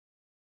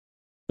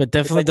 But It's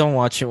definitely like, don't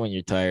watch it when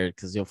you're tired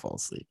because you'll fall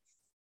asleep.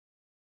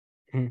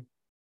 hmm,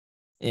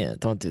 Yeah,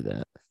 don't do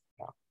that.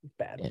 no, it's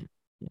bad. Yeah,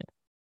 yeah.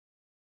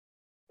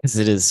 Because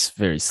it is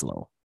very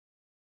slow.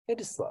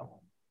 It is slow.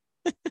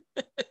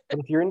 But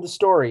if you're into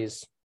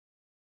stories,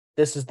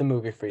 this is the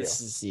movie for you.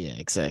 This is yeah,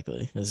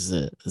 exactly. This is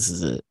it. This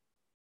is it.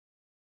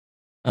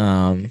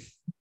 Um,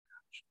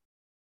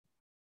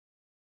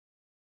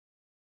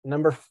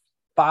 Number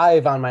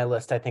 5 on my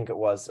list, I think it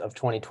was, of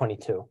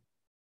 2022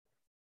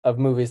 of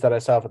movies that I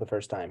saw for the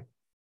first time.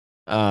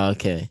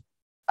 okay.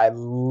 I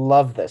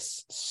love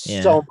this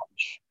Yeah. so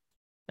much.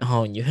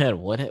 Oh, you had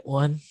what at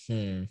one?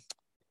 Hmm.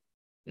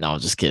 No, I'm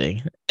just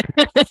kidding.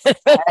 Hey,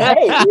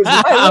 it was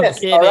my I'm list,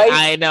 all kidding. right?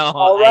 I know.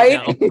 All I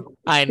right? know.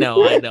 I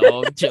know. I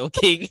know. I'm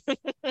joking.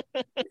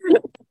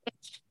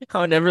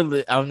 I'll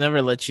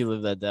never let you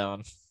live that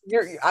down. You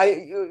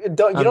I'm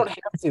don't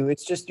have to.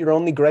 It's just your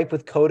only gripe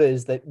with Coda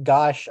is that,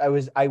 gosh,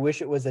 I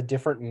wish it was a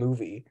different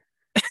movie.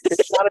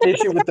 It's not an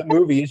issue with the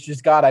movie. It's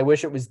just, God, I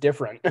wish it was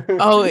different.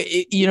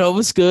 it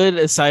was good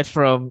aside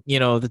from,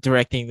 the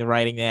directing, the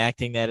writing, the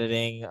acting, the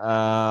editing,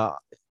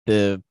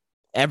 the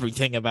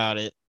everything about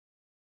it.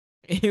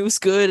 It was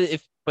good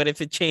but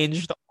if it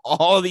changed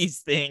all these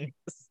things.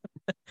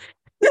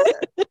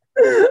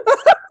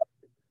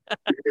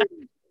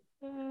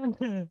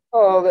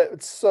 Oh,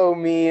 that's so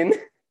mean.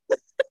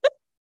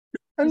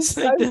 I'm, It's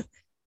like I'm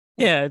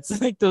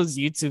it's like those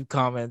YouTube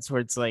comments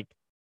where it's like,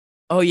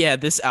 oh yeah,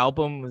 this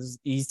album was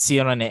you see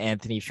it on an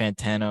Anthony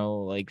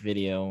Fantano like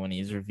video when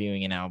he's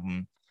reviewing an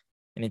album.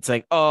 And it's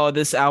like, oh,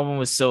 this album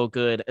was so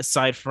good,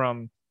 aside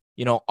from,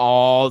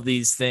 all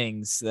these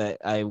things that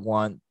I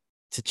want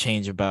to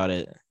change about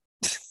it.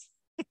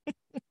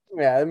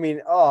 yeah, I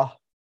mean, oh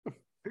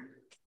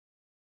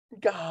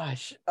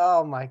gosh.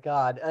 Oh my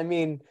God. I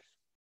mean,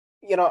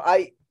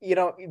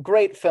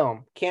 great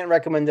film. Can't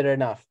recommend it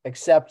enough.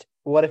 Except,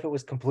 what if it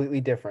was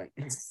completely different?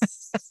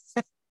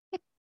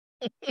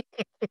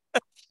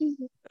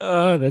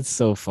 Oh, that's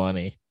so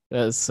funny.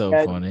 That's so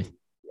Yeah, funny.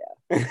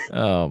 yeah.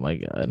 Oh my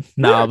god.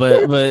 Nah,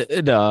 but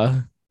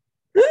no.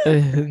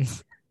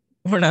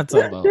 We're not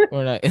talking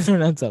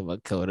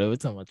about Coda. We're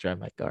talking about Drive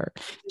My Car.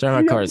 Drive My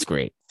You Car know, is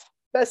great.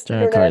 best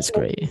Drive My Car is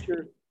international great.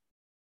 feature,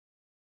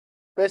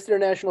 best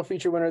international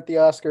feature winner at the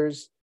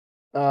Oscars.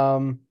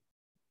 Um,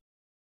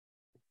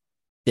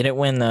 Didn't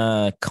win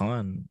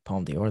Cannes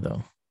Palme d'Or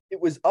though. it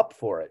was up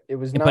for it. It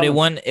was But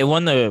nominated. it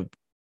won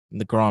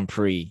the Grand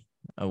Prix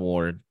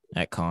award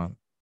at Cannes.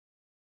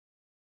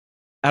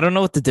 I don't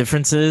know what the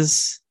difference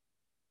is,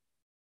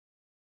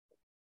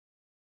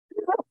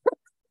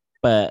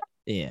 but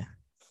yeah,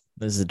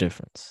 there's a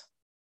difference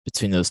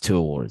between those two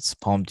awards.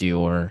 Palme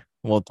d'Or.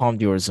 Well, Palme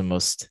d'Or is the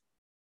most.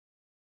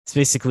 It's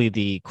basically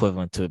the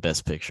equivalent to a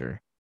Best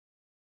Picture.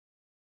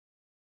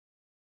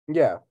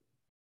 Yeah,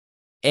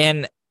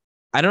 And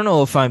I don't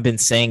know if I've been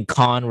saying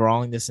con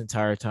wrong this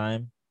entire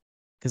time,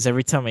 because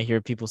every time I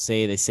hear people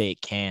say it, they say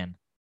it can.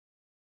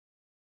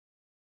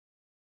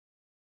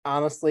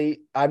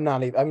 honestly, I'm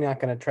not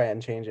gonna try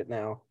and change it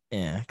now.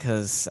 Yeah,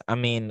 because I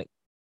mean,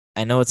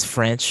 I know it's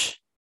French,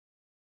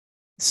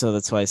 so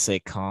that's why I say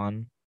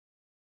con.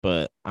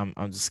 But I'm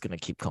just gonna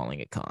keep calling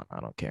it con. I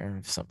don't care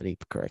if somebody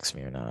corrects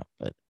me or not.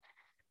 But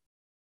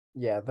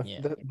Yeah,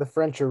 yeah, the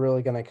French are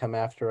really gonna come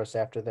after us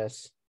after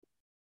this.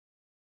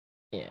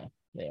 yeah,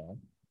 yeah.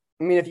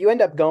 I mean, if you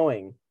end up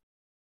going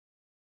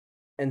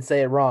and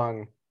say it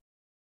wrong,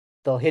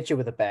 they'll hit you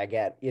with a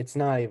baguette. It's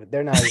not even.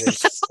 They're not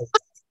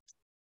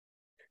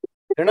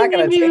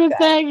gonna Give me take the that.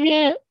 bag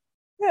yet.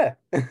 Yeah.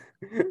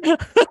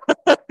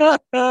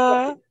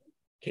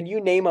 Can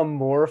you name a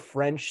more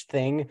French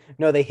thing?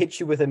 No, they hit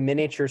you with a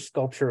miniature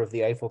sculpture of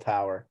the Eiffel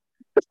Tower.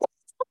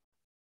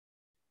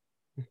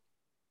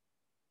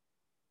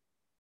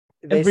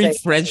 They Every say,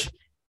 French,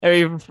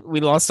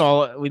 we lost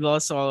all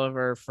of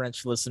our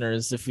French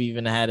listeners if we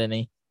even had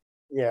any.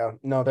 yeah,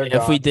 no, they're If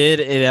gone. we did,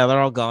 yeah, they're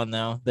all gone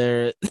now.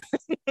 They're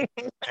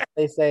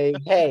They say,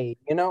 hey,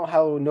 you know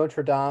how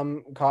Notre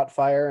Dame caught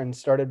fire and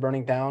started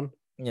burning down?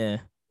 yeah.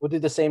 We'll do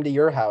the same to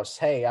your house.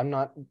 Hey,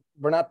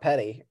 we're not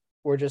petty.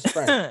 We're just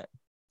French.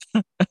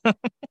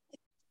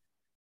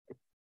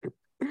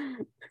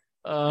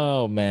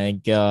 Oh my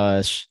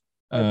gosh.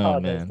 I Oh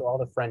apologize to man. all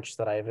the French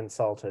that I have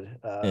insulted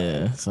Yeah,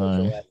 over the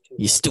sorry. last two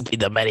You months.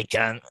 stupid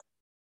American.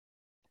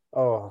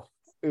 Oh,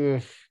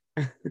 oof.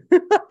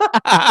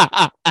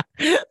 That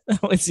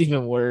was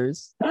even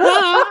worse.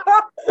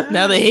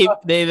 Now they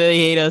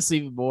hate us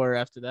even more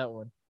after that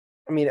one.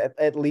 I mean,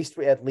 at least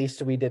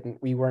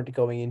we weren't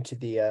going into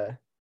the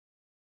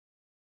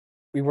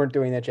we weren't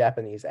doing the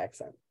Japanese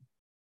accent.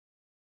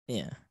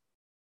 Yeah.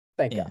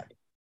 Thank Yeah. God.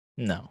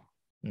 No.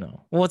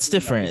 No. Well, it's No.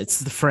 different. It's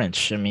the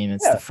French. I mean,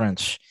 it's the Yeah,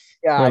 French.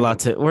 yeah. I mean,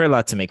 We're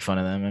allowed to make fun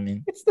of them. I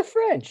mean, it's the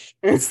French.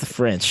 it's the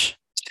French.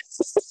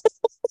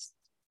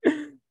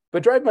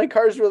 But Drive My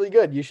Car is really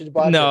good. You should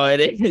watch it. No, it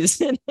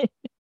is.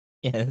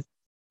 Yeah.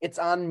 It's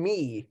on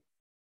me,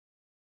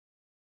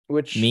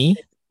 which Me?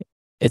 it's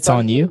It's on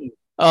on you? me.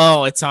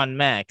 Oh, it's on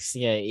Max.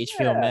 Yeah,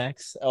 HBO Yeah,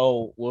 Max.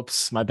 Oh,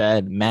 whoops, my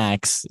bad.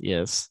 Max.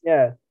 Yes.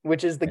 yeah.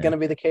 Which is Yeah. gonna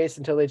be the case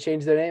until they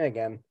change their name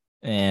again,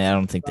 I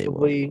don't think they will.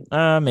 probably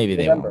Maybe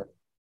they won't. November.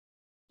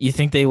 You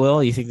think they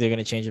will? You think they're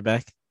gonna change it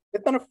back?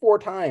 They've done it 4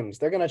 times.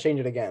 They're gonna change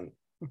it again.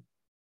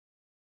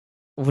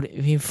 What do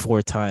you mean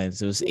 4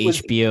 times? It was It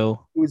was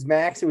HBO. it was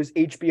Max. It was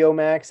HBO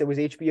Max. It was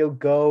HBO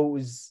Go. It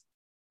was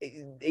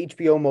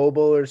HBO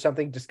Mobile or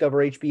something.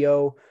 Discover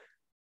HBO.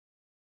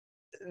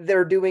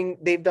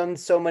 They've done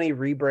so many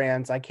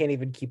rebrands. I can't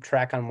even keep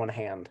track on one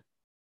hand.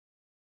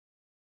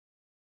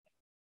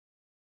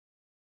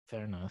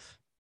 Fair enough.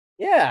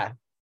 Yeah, Yeah.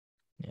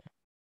 yeah.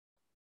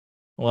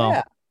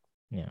 Well,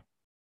 yeah.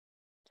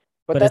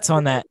 But But that's it's the on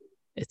thing. that.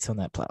 It's on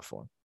that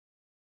platform.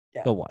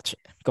 Yeah, Go watch it.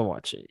 Go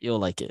watch it. You'll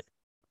like it.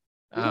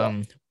 we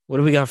will. What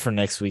do we got for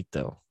next week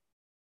though?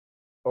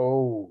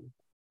 Oh,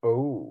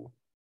 oh.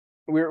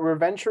 We're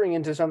venturing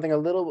into something a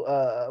little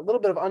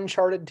bit of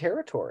uncharted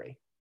territory.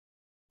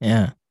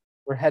 Yeah.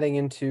 We're heading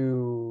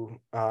into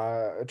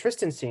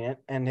Tristan's seen it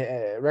and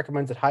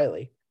recommends it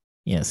highly.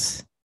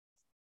 Yes.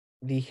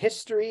 The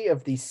history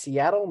of the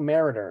Seattle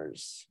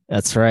Mariners.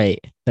 That's right.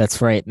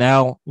 That's right.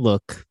 Now,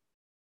 look,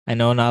 I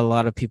know not a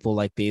lot of people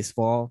like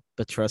baseball,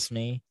 but trust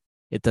me,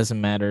 it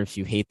doesn't matter if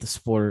you hate the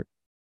sport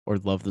or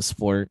love the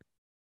sport.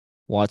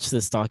 Watch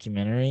this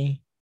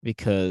documentary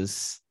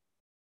because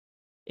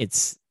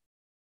it's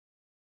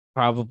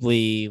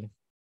probably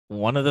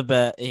one of the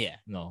best. Yeah,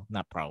 no,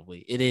 not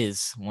probably. It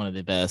is one of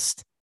the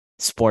best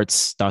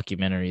sports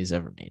documentaries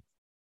ever made.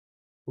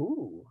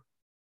 Ooh.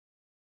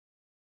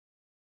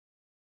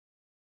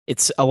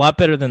 It's a lot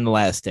better than The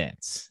Last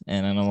Dance.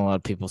 And I know a lot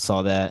of people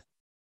saw that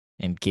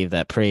and gave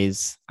that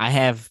praise. I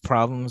have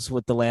problems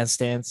with The Last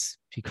Dance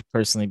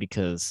personally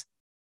because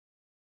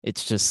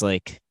it's just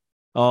like,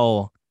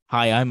 oh,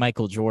 hi, I'm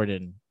Michael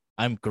Jordan.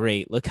 I'm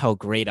great. Look how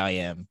great I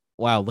am.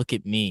 Wow, look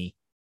at me.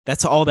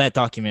 That's all that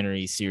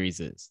documentary series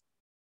is.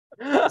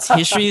 It's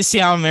history of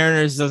Seattle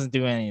Mariners doesn't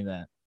do any of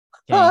that.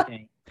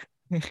 Okay.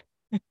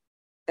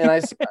 And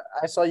I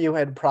saw you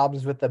had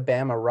problems with the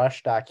Bama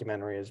Rush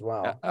documentary as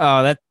well.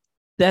 Oh,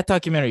 that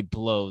documentary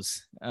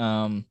blows.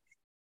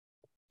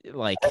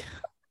 Like,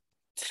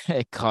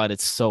 God,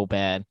 it's so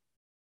bad.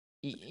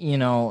 You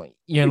know,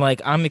 you're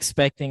like, I'm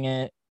expecting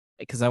it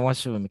because I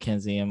watched it with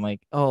Mackenzie. I'm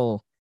like,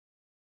 oh,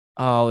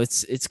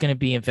 it's gonna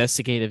be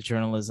investigative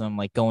journalism,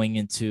 like going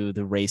into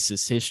the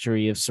racist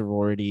history of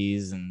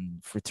sororities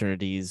and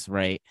fraternities,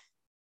 right?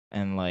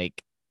 And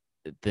like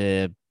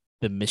the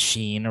the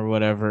machine or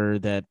whatever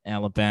that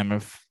Alabama,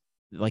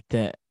 like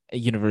the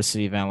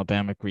University of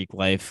Alabama Greek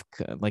life,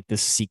 like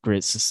this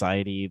secret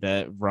society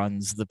that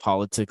runs the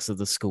politics of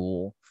the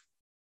school,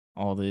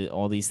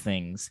 all these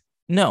things.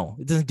 No,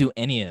 it doesn't do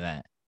any of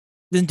that.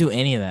 It doesn't do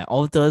any of that.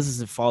 All it does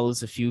is it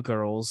follows a few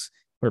girls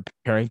who are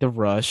preparing to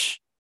rush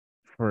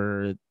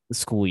for the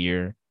school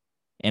year,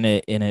 and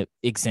it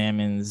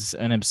examines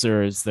and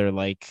observes their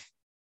like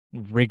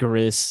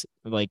rigorous,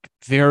 like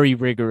very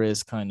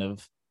rigorous kind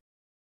of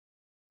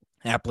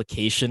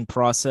application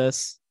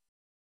process.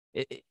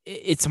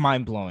 It's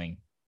mind blowing,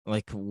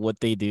 like what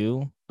they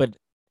do, but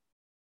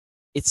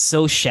it's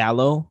so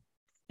shallow.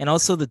 And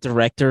also, the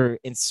director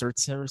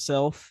inserts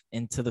herself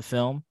into the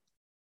film,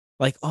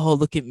 like, oh,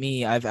 look at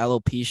me, I have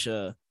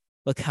alopecia.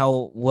 Look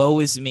how woe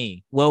is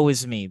me.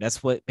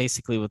 That's what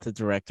basically what the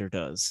director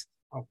does.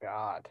 Oh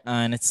God.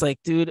 And it's like,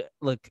 dude,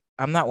 look,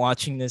 I'm not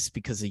watching this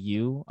because of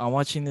you. I'm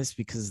watching this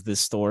because of the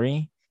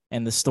story.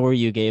 And the story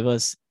you gave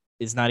us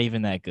is not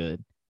even that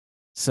good.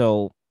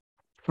 So,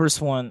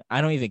 first one,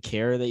 I don't even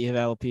care that you have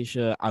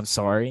alopecia. I'm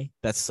sorry.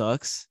 That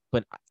sucks.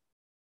 But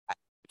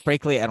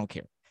frankly, I don't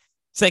care.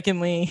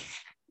 Secondly,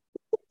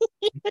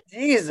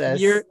 Jesus.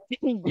 you're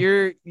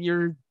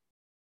you're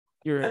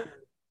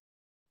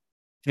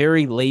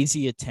very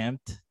lazy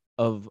attempt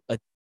of a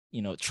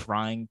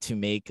trying to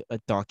make a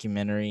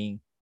documentary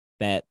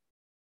that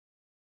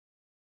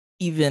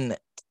even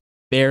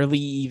barely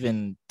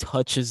even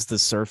touches the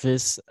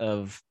surface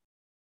of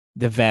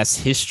the vast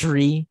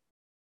history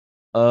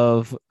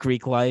of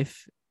Greek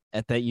life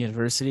at that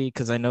university,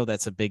 because I know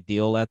that's a big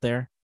deal out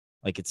there.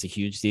 Like, it's a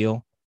huge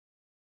deal.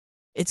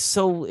 It's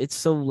so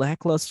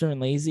lackluster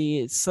and lazy.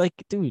 It's like,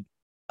 dude,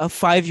 a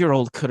 5-year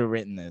old could have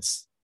written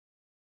this.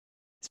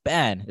 It's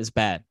bad. It's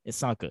bad.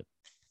 It's not good.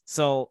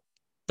 So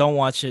don't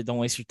watch it. Don't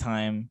waste your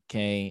time.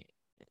 Okay.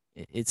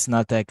 It's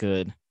not that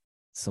good.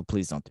 So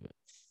please don't do it.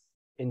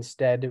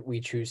 Instead, we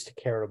choose to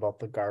care about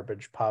the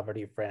garbage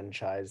poverty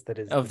franchise that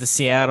is Of the the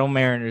Seattle Seattle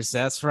Mariners. Mariners.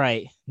 That's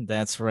right.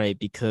 That's right.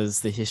 Because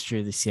the history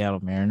of the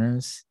Seattle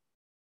Mariners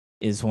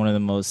is one of the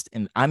most,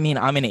 and I mean,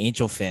 I'm an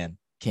Angel fan.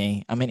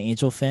 Okay. I'm an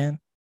Angel fan.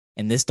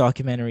 And this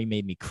documentary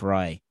made me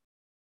cry.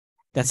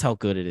 That's how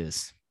good it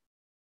is.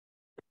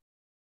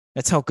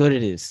 That's how good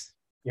it is.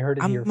 You heard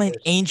it here I'm an first.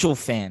 Angel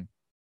fan.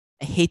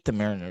 I hate the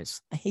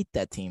Mariners. I hate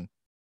that team.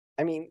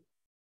 I mean,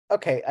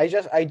 okay, I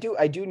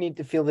do need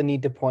to feel the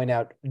need to point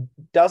out,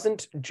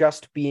 doesn't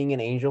just being an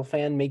Angel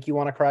fan make you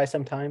want to cry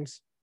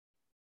sometimes?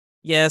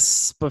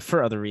 Yes, but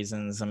for other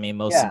reasons. I mean,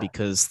 mostly Yeah.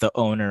 because the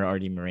owner,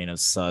 Artie Moreno,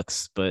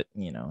 sucks, but,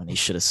 and he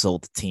should have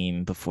sold the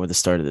team before the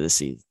start of the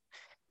season.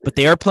 But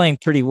they are playing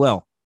pretty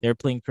well. They're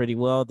playing pretty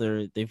well.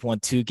 They've won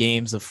 2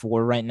 games of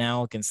 4 right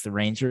now against the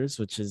Rangers,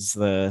 which is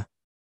the,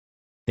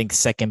 I think,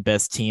 second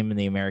best team in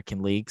the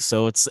American League.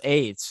 So it's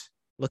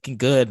looking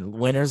good.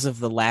 Winners of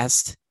the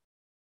last,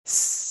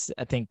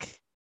 I think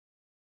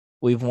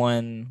we've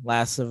won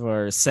last of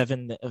our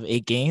 7 of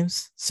 8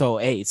 games. So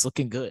it's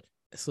looking good.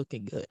 It's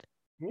looking good.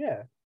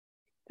 Yeah.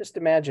 Just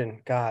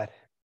imagine, God,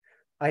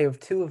 I have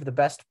two of the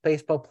best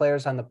baseball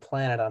players on the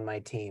planet on my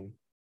team.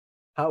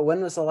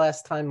 When was the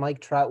last time Mike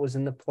Trout was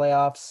in the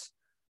playoffs?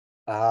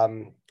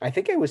 I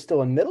think I was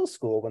still in middle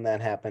school when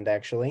that happened,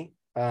 actually.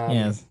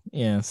 Yeah,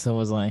 yeah. So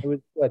was I. It was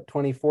what,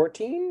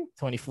 2014?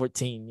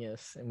 2014,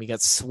 yes, and we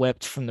got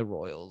swept from the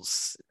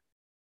Royals.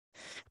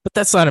 But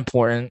that's not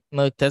important.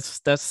 Look, that's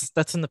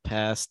in the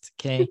past.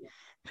 Okay.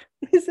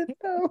 Is it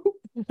though?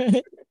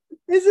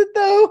 Is it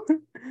though?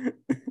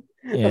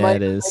 Am Yeah, I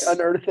it is.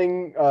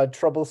 unearthing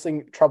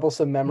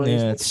troublesome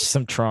memories? Yeah, it's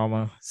some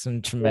trauma, some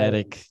Yeah.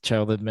 traumatic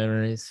childhood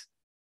memories.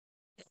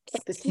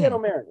 The Seattle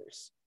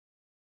Mariners.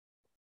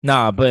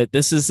 Nah, but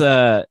this is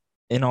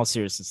in all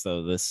seriousness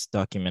though, this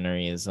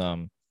documentary is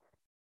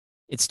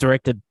it's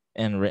directed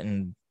and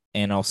written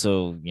and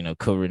also,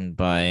 co-written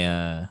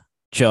by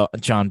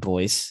John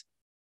Boyce.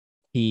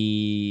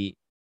 He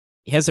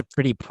he has a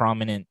pretty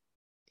prominent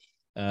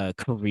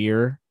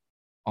career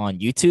on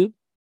YouTube.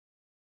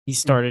 He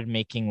started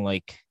making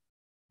like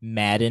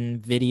Madden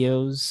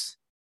videos.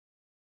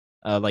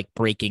 Like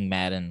Breaking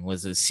Madden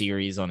was a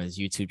series on his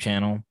YouTube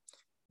channel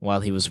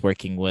while he was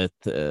working with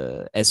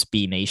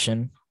SB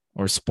Nation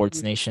or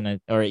Sports Nation,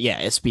 or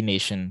yeah, SB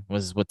Nation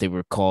was what they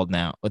were called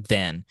now. But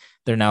then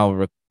they're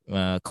now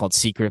called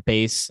Secret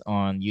Base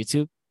on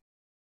YouTube.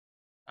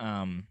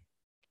 Um,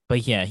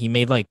 but yeah, he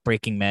made like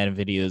Breaking Madden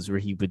videos where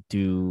he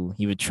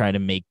would try to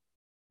make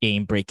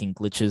game breaking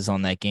glitches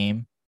on that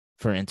game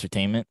for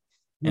entertainment,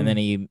 and then Mm.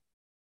 he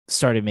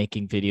started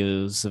making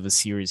videos of a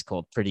series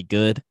called Pretty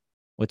Good,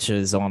 which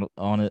is on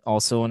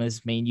also on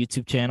his main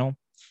YouTube channel.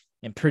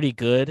 And Pretty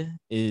Good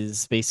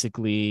is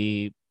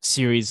basically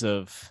series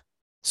of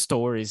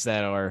stories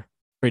that are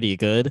pretty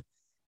good,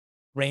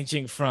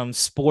 ranging from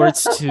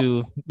sports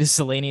to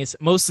miscellaneous,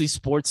 mostly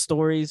sports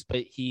stories,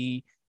 but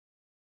he's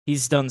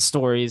done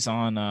stories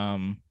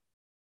on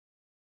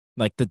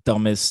like the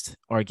dumbest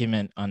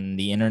argument on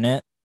the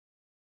internet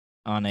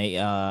on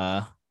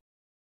a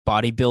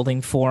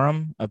bodybuilding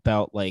forum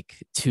about like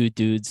 2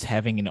 dudes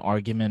having an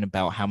argument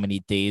about how many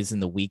days in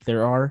the week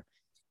there are.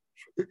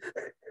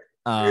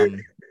 Um,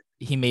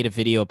 he made a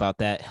video about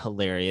that,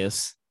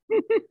 hilarious.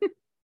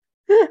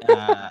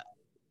 Uh,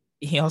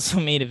 he also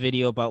made a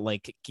video about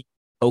like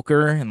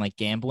poker and like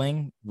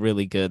gambling,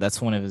 really good.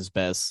 That's one of his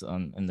best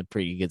on in the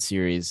Pretty Good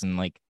series, and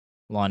like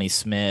Lonnie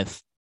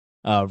Smith,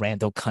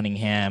 Randall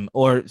Cunningham,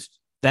 or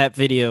that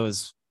video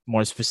is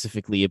more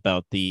specifically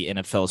about the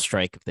NFL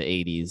strike of the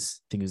 80s.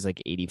 I think it was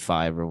like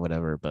 85 or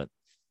whatever. But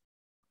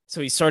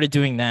so he started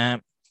doing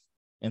that.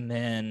 And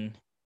then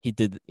he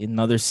did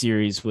another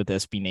series with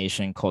SB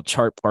Nation called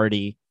Chart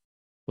Party,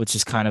 which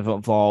is kind of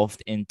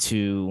evolved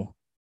into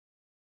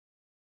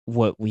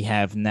what we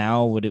have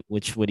now,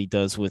 what he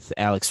does with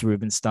Alex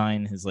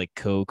Rubinstein, his like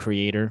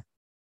co-creator,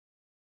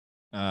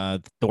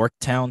 the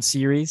Dorktown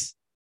series.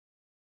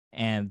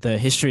 And the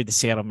history of the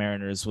Seattle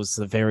Mariners was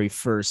the very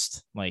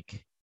first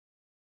like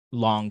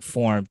long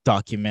form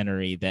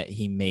documentary that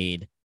he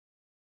made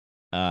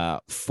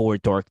for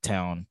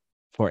Dorktown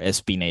for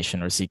SB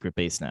Nation or Secret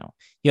Base now.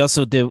 He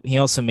also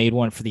made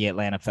one for the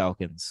Atlanta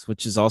Falcons,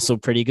 which is also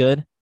pretty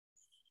good.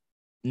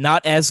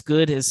 Not as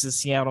good as the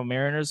Seattle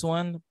Mariners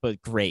one,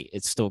 but great.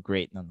 It's still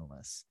great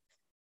nonetheless.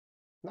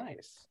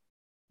 Nice.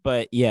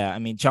 But yeah, I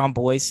mean, John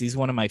Boyce, he's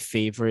one of my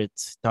favorite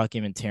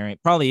documentarian,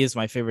 probably is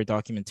my favorite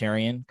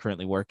documentarian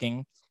currently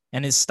working.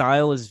 And his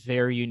style is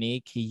very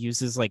unique. He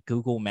uses like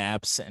Google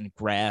Maps and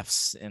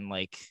graphs and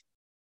like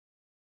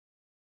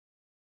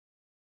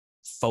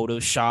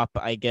Photoshop,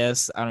 I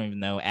guess. I don't even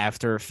know,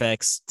 After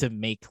Effects to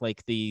make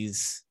like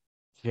these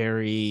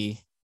very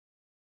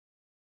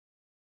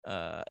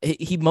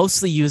he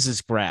mostly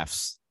uses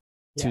graphs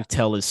to Yeah.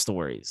 tell his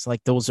stories.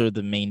 Like those are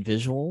the main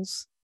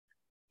visuals.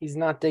 He's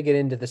not digging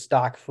into the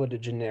stock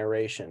footage and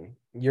narration.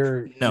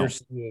 You're No,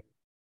 seeing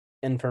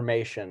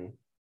information,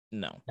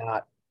 no,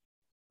 not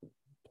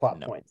plot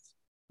no, points.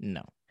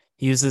 no.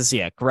 He uses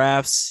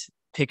graphs,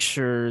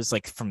 pictures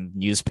like from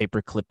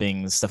newspaper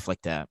clippings, stuff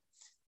like that.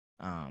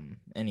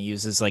 And he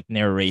uses like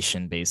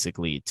narration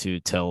basically to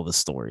tell the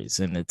stories,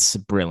 and it's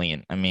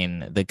brilliant. I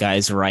mean, the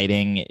guy's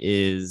writing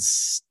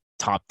is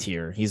top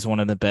tier. He's one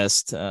of the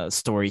best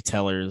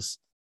storytellers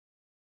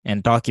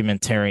and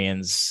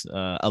documentarians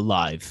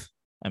alive.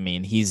 I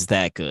mean, he's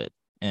that good,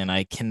 and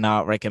I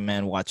cannot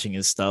recommend watching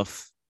his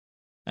stuff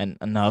and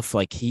enough.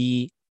 Like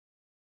the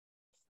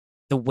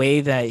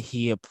way that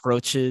he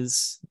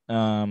approaches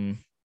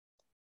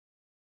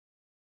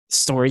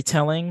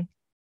storytelling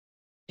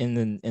in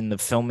the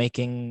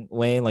filmmaking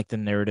way, like the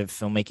narrative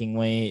filmmaking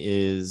way,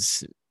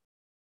 is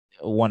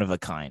one of a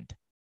kind.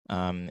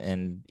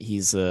 And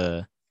he's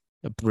a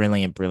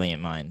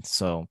brilliant mind.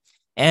 So,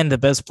 and the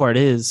best part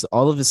is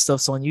all of his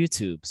stuff's on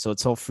YouTube, so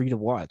it's all free to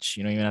watch.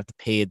 You don't even have to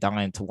pay a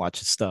dime to watch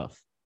his stuff,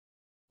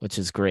 which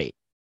is great.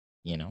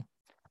 You know,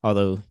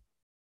 although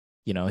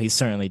he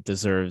certainly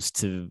deserves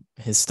to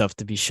his stuff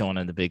to be shown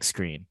on the big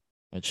screen,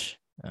 which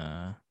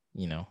I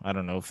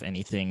don't know if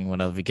anything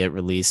will ever get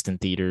released in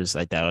theaters.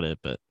 I doubt it,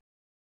 but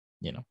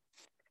you know,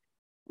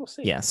 We'll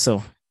see. yeah.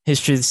 So,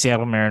 History of the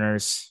Seattle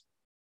Mariners,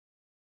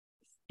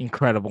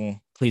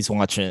 incredible. Please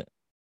watch it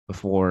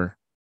before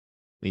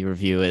we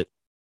review it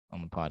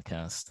on the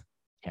podcast.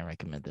 Can't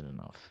recommend it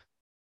enough.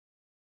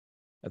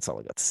 That's all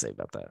I got to say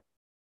about that.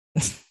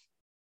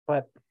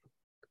 But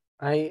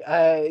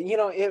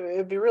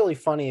it'd be really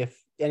funny if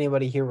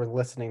anybody here were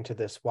listening to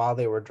this while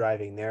they were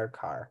driving their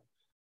car.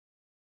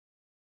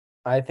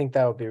 I think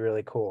that would be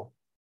really cool.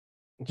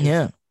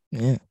 Just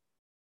yeah.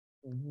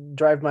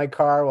 Drive my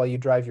car while you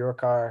drive your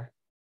car.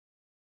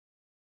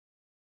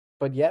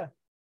 But yeah,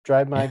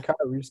 Drive My Car,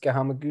 Ryusuke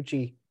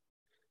Hamaguchi,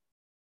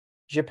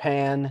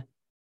 Japan,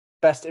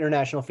 Best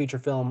International Feature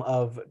Film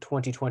of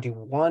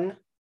 2021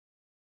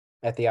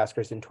 at the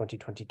Oscars in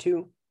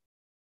 2022.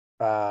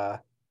 There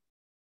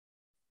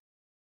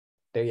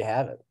you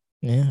have it.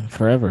 Yeah,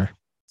 forever.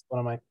 It's one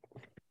of my...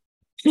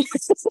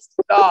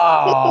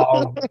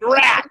 Oh,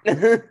 rat!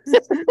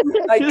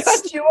 I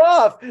cut you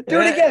off.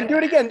 Do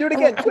it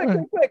again.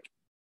 Quick.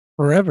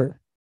 Forever.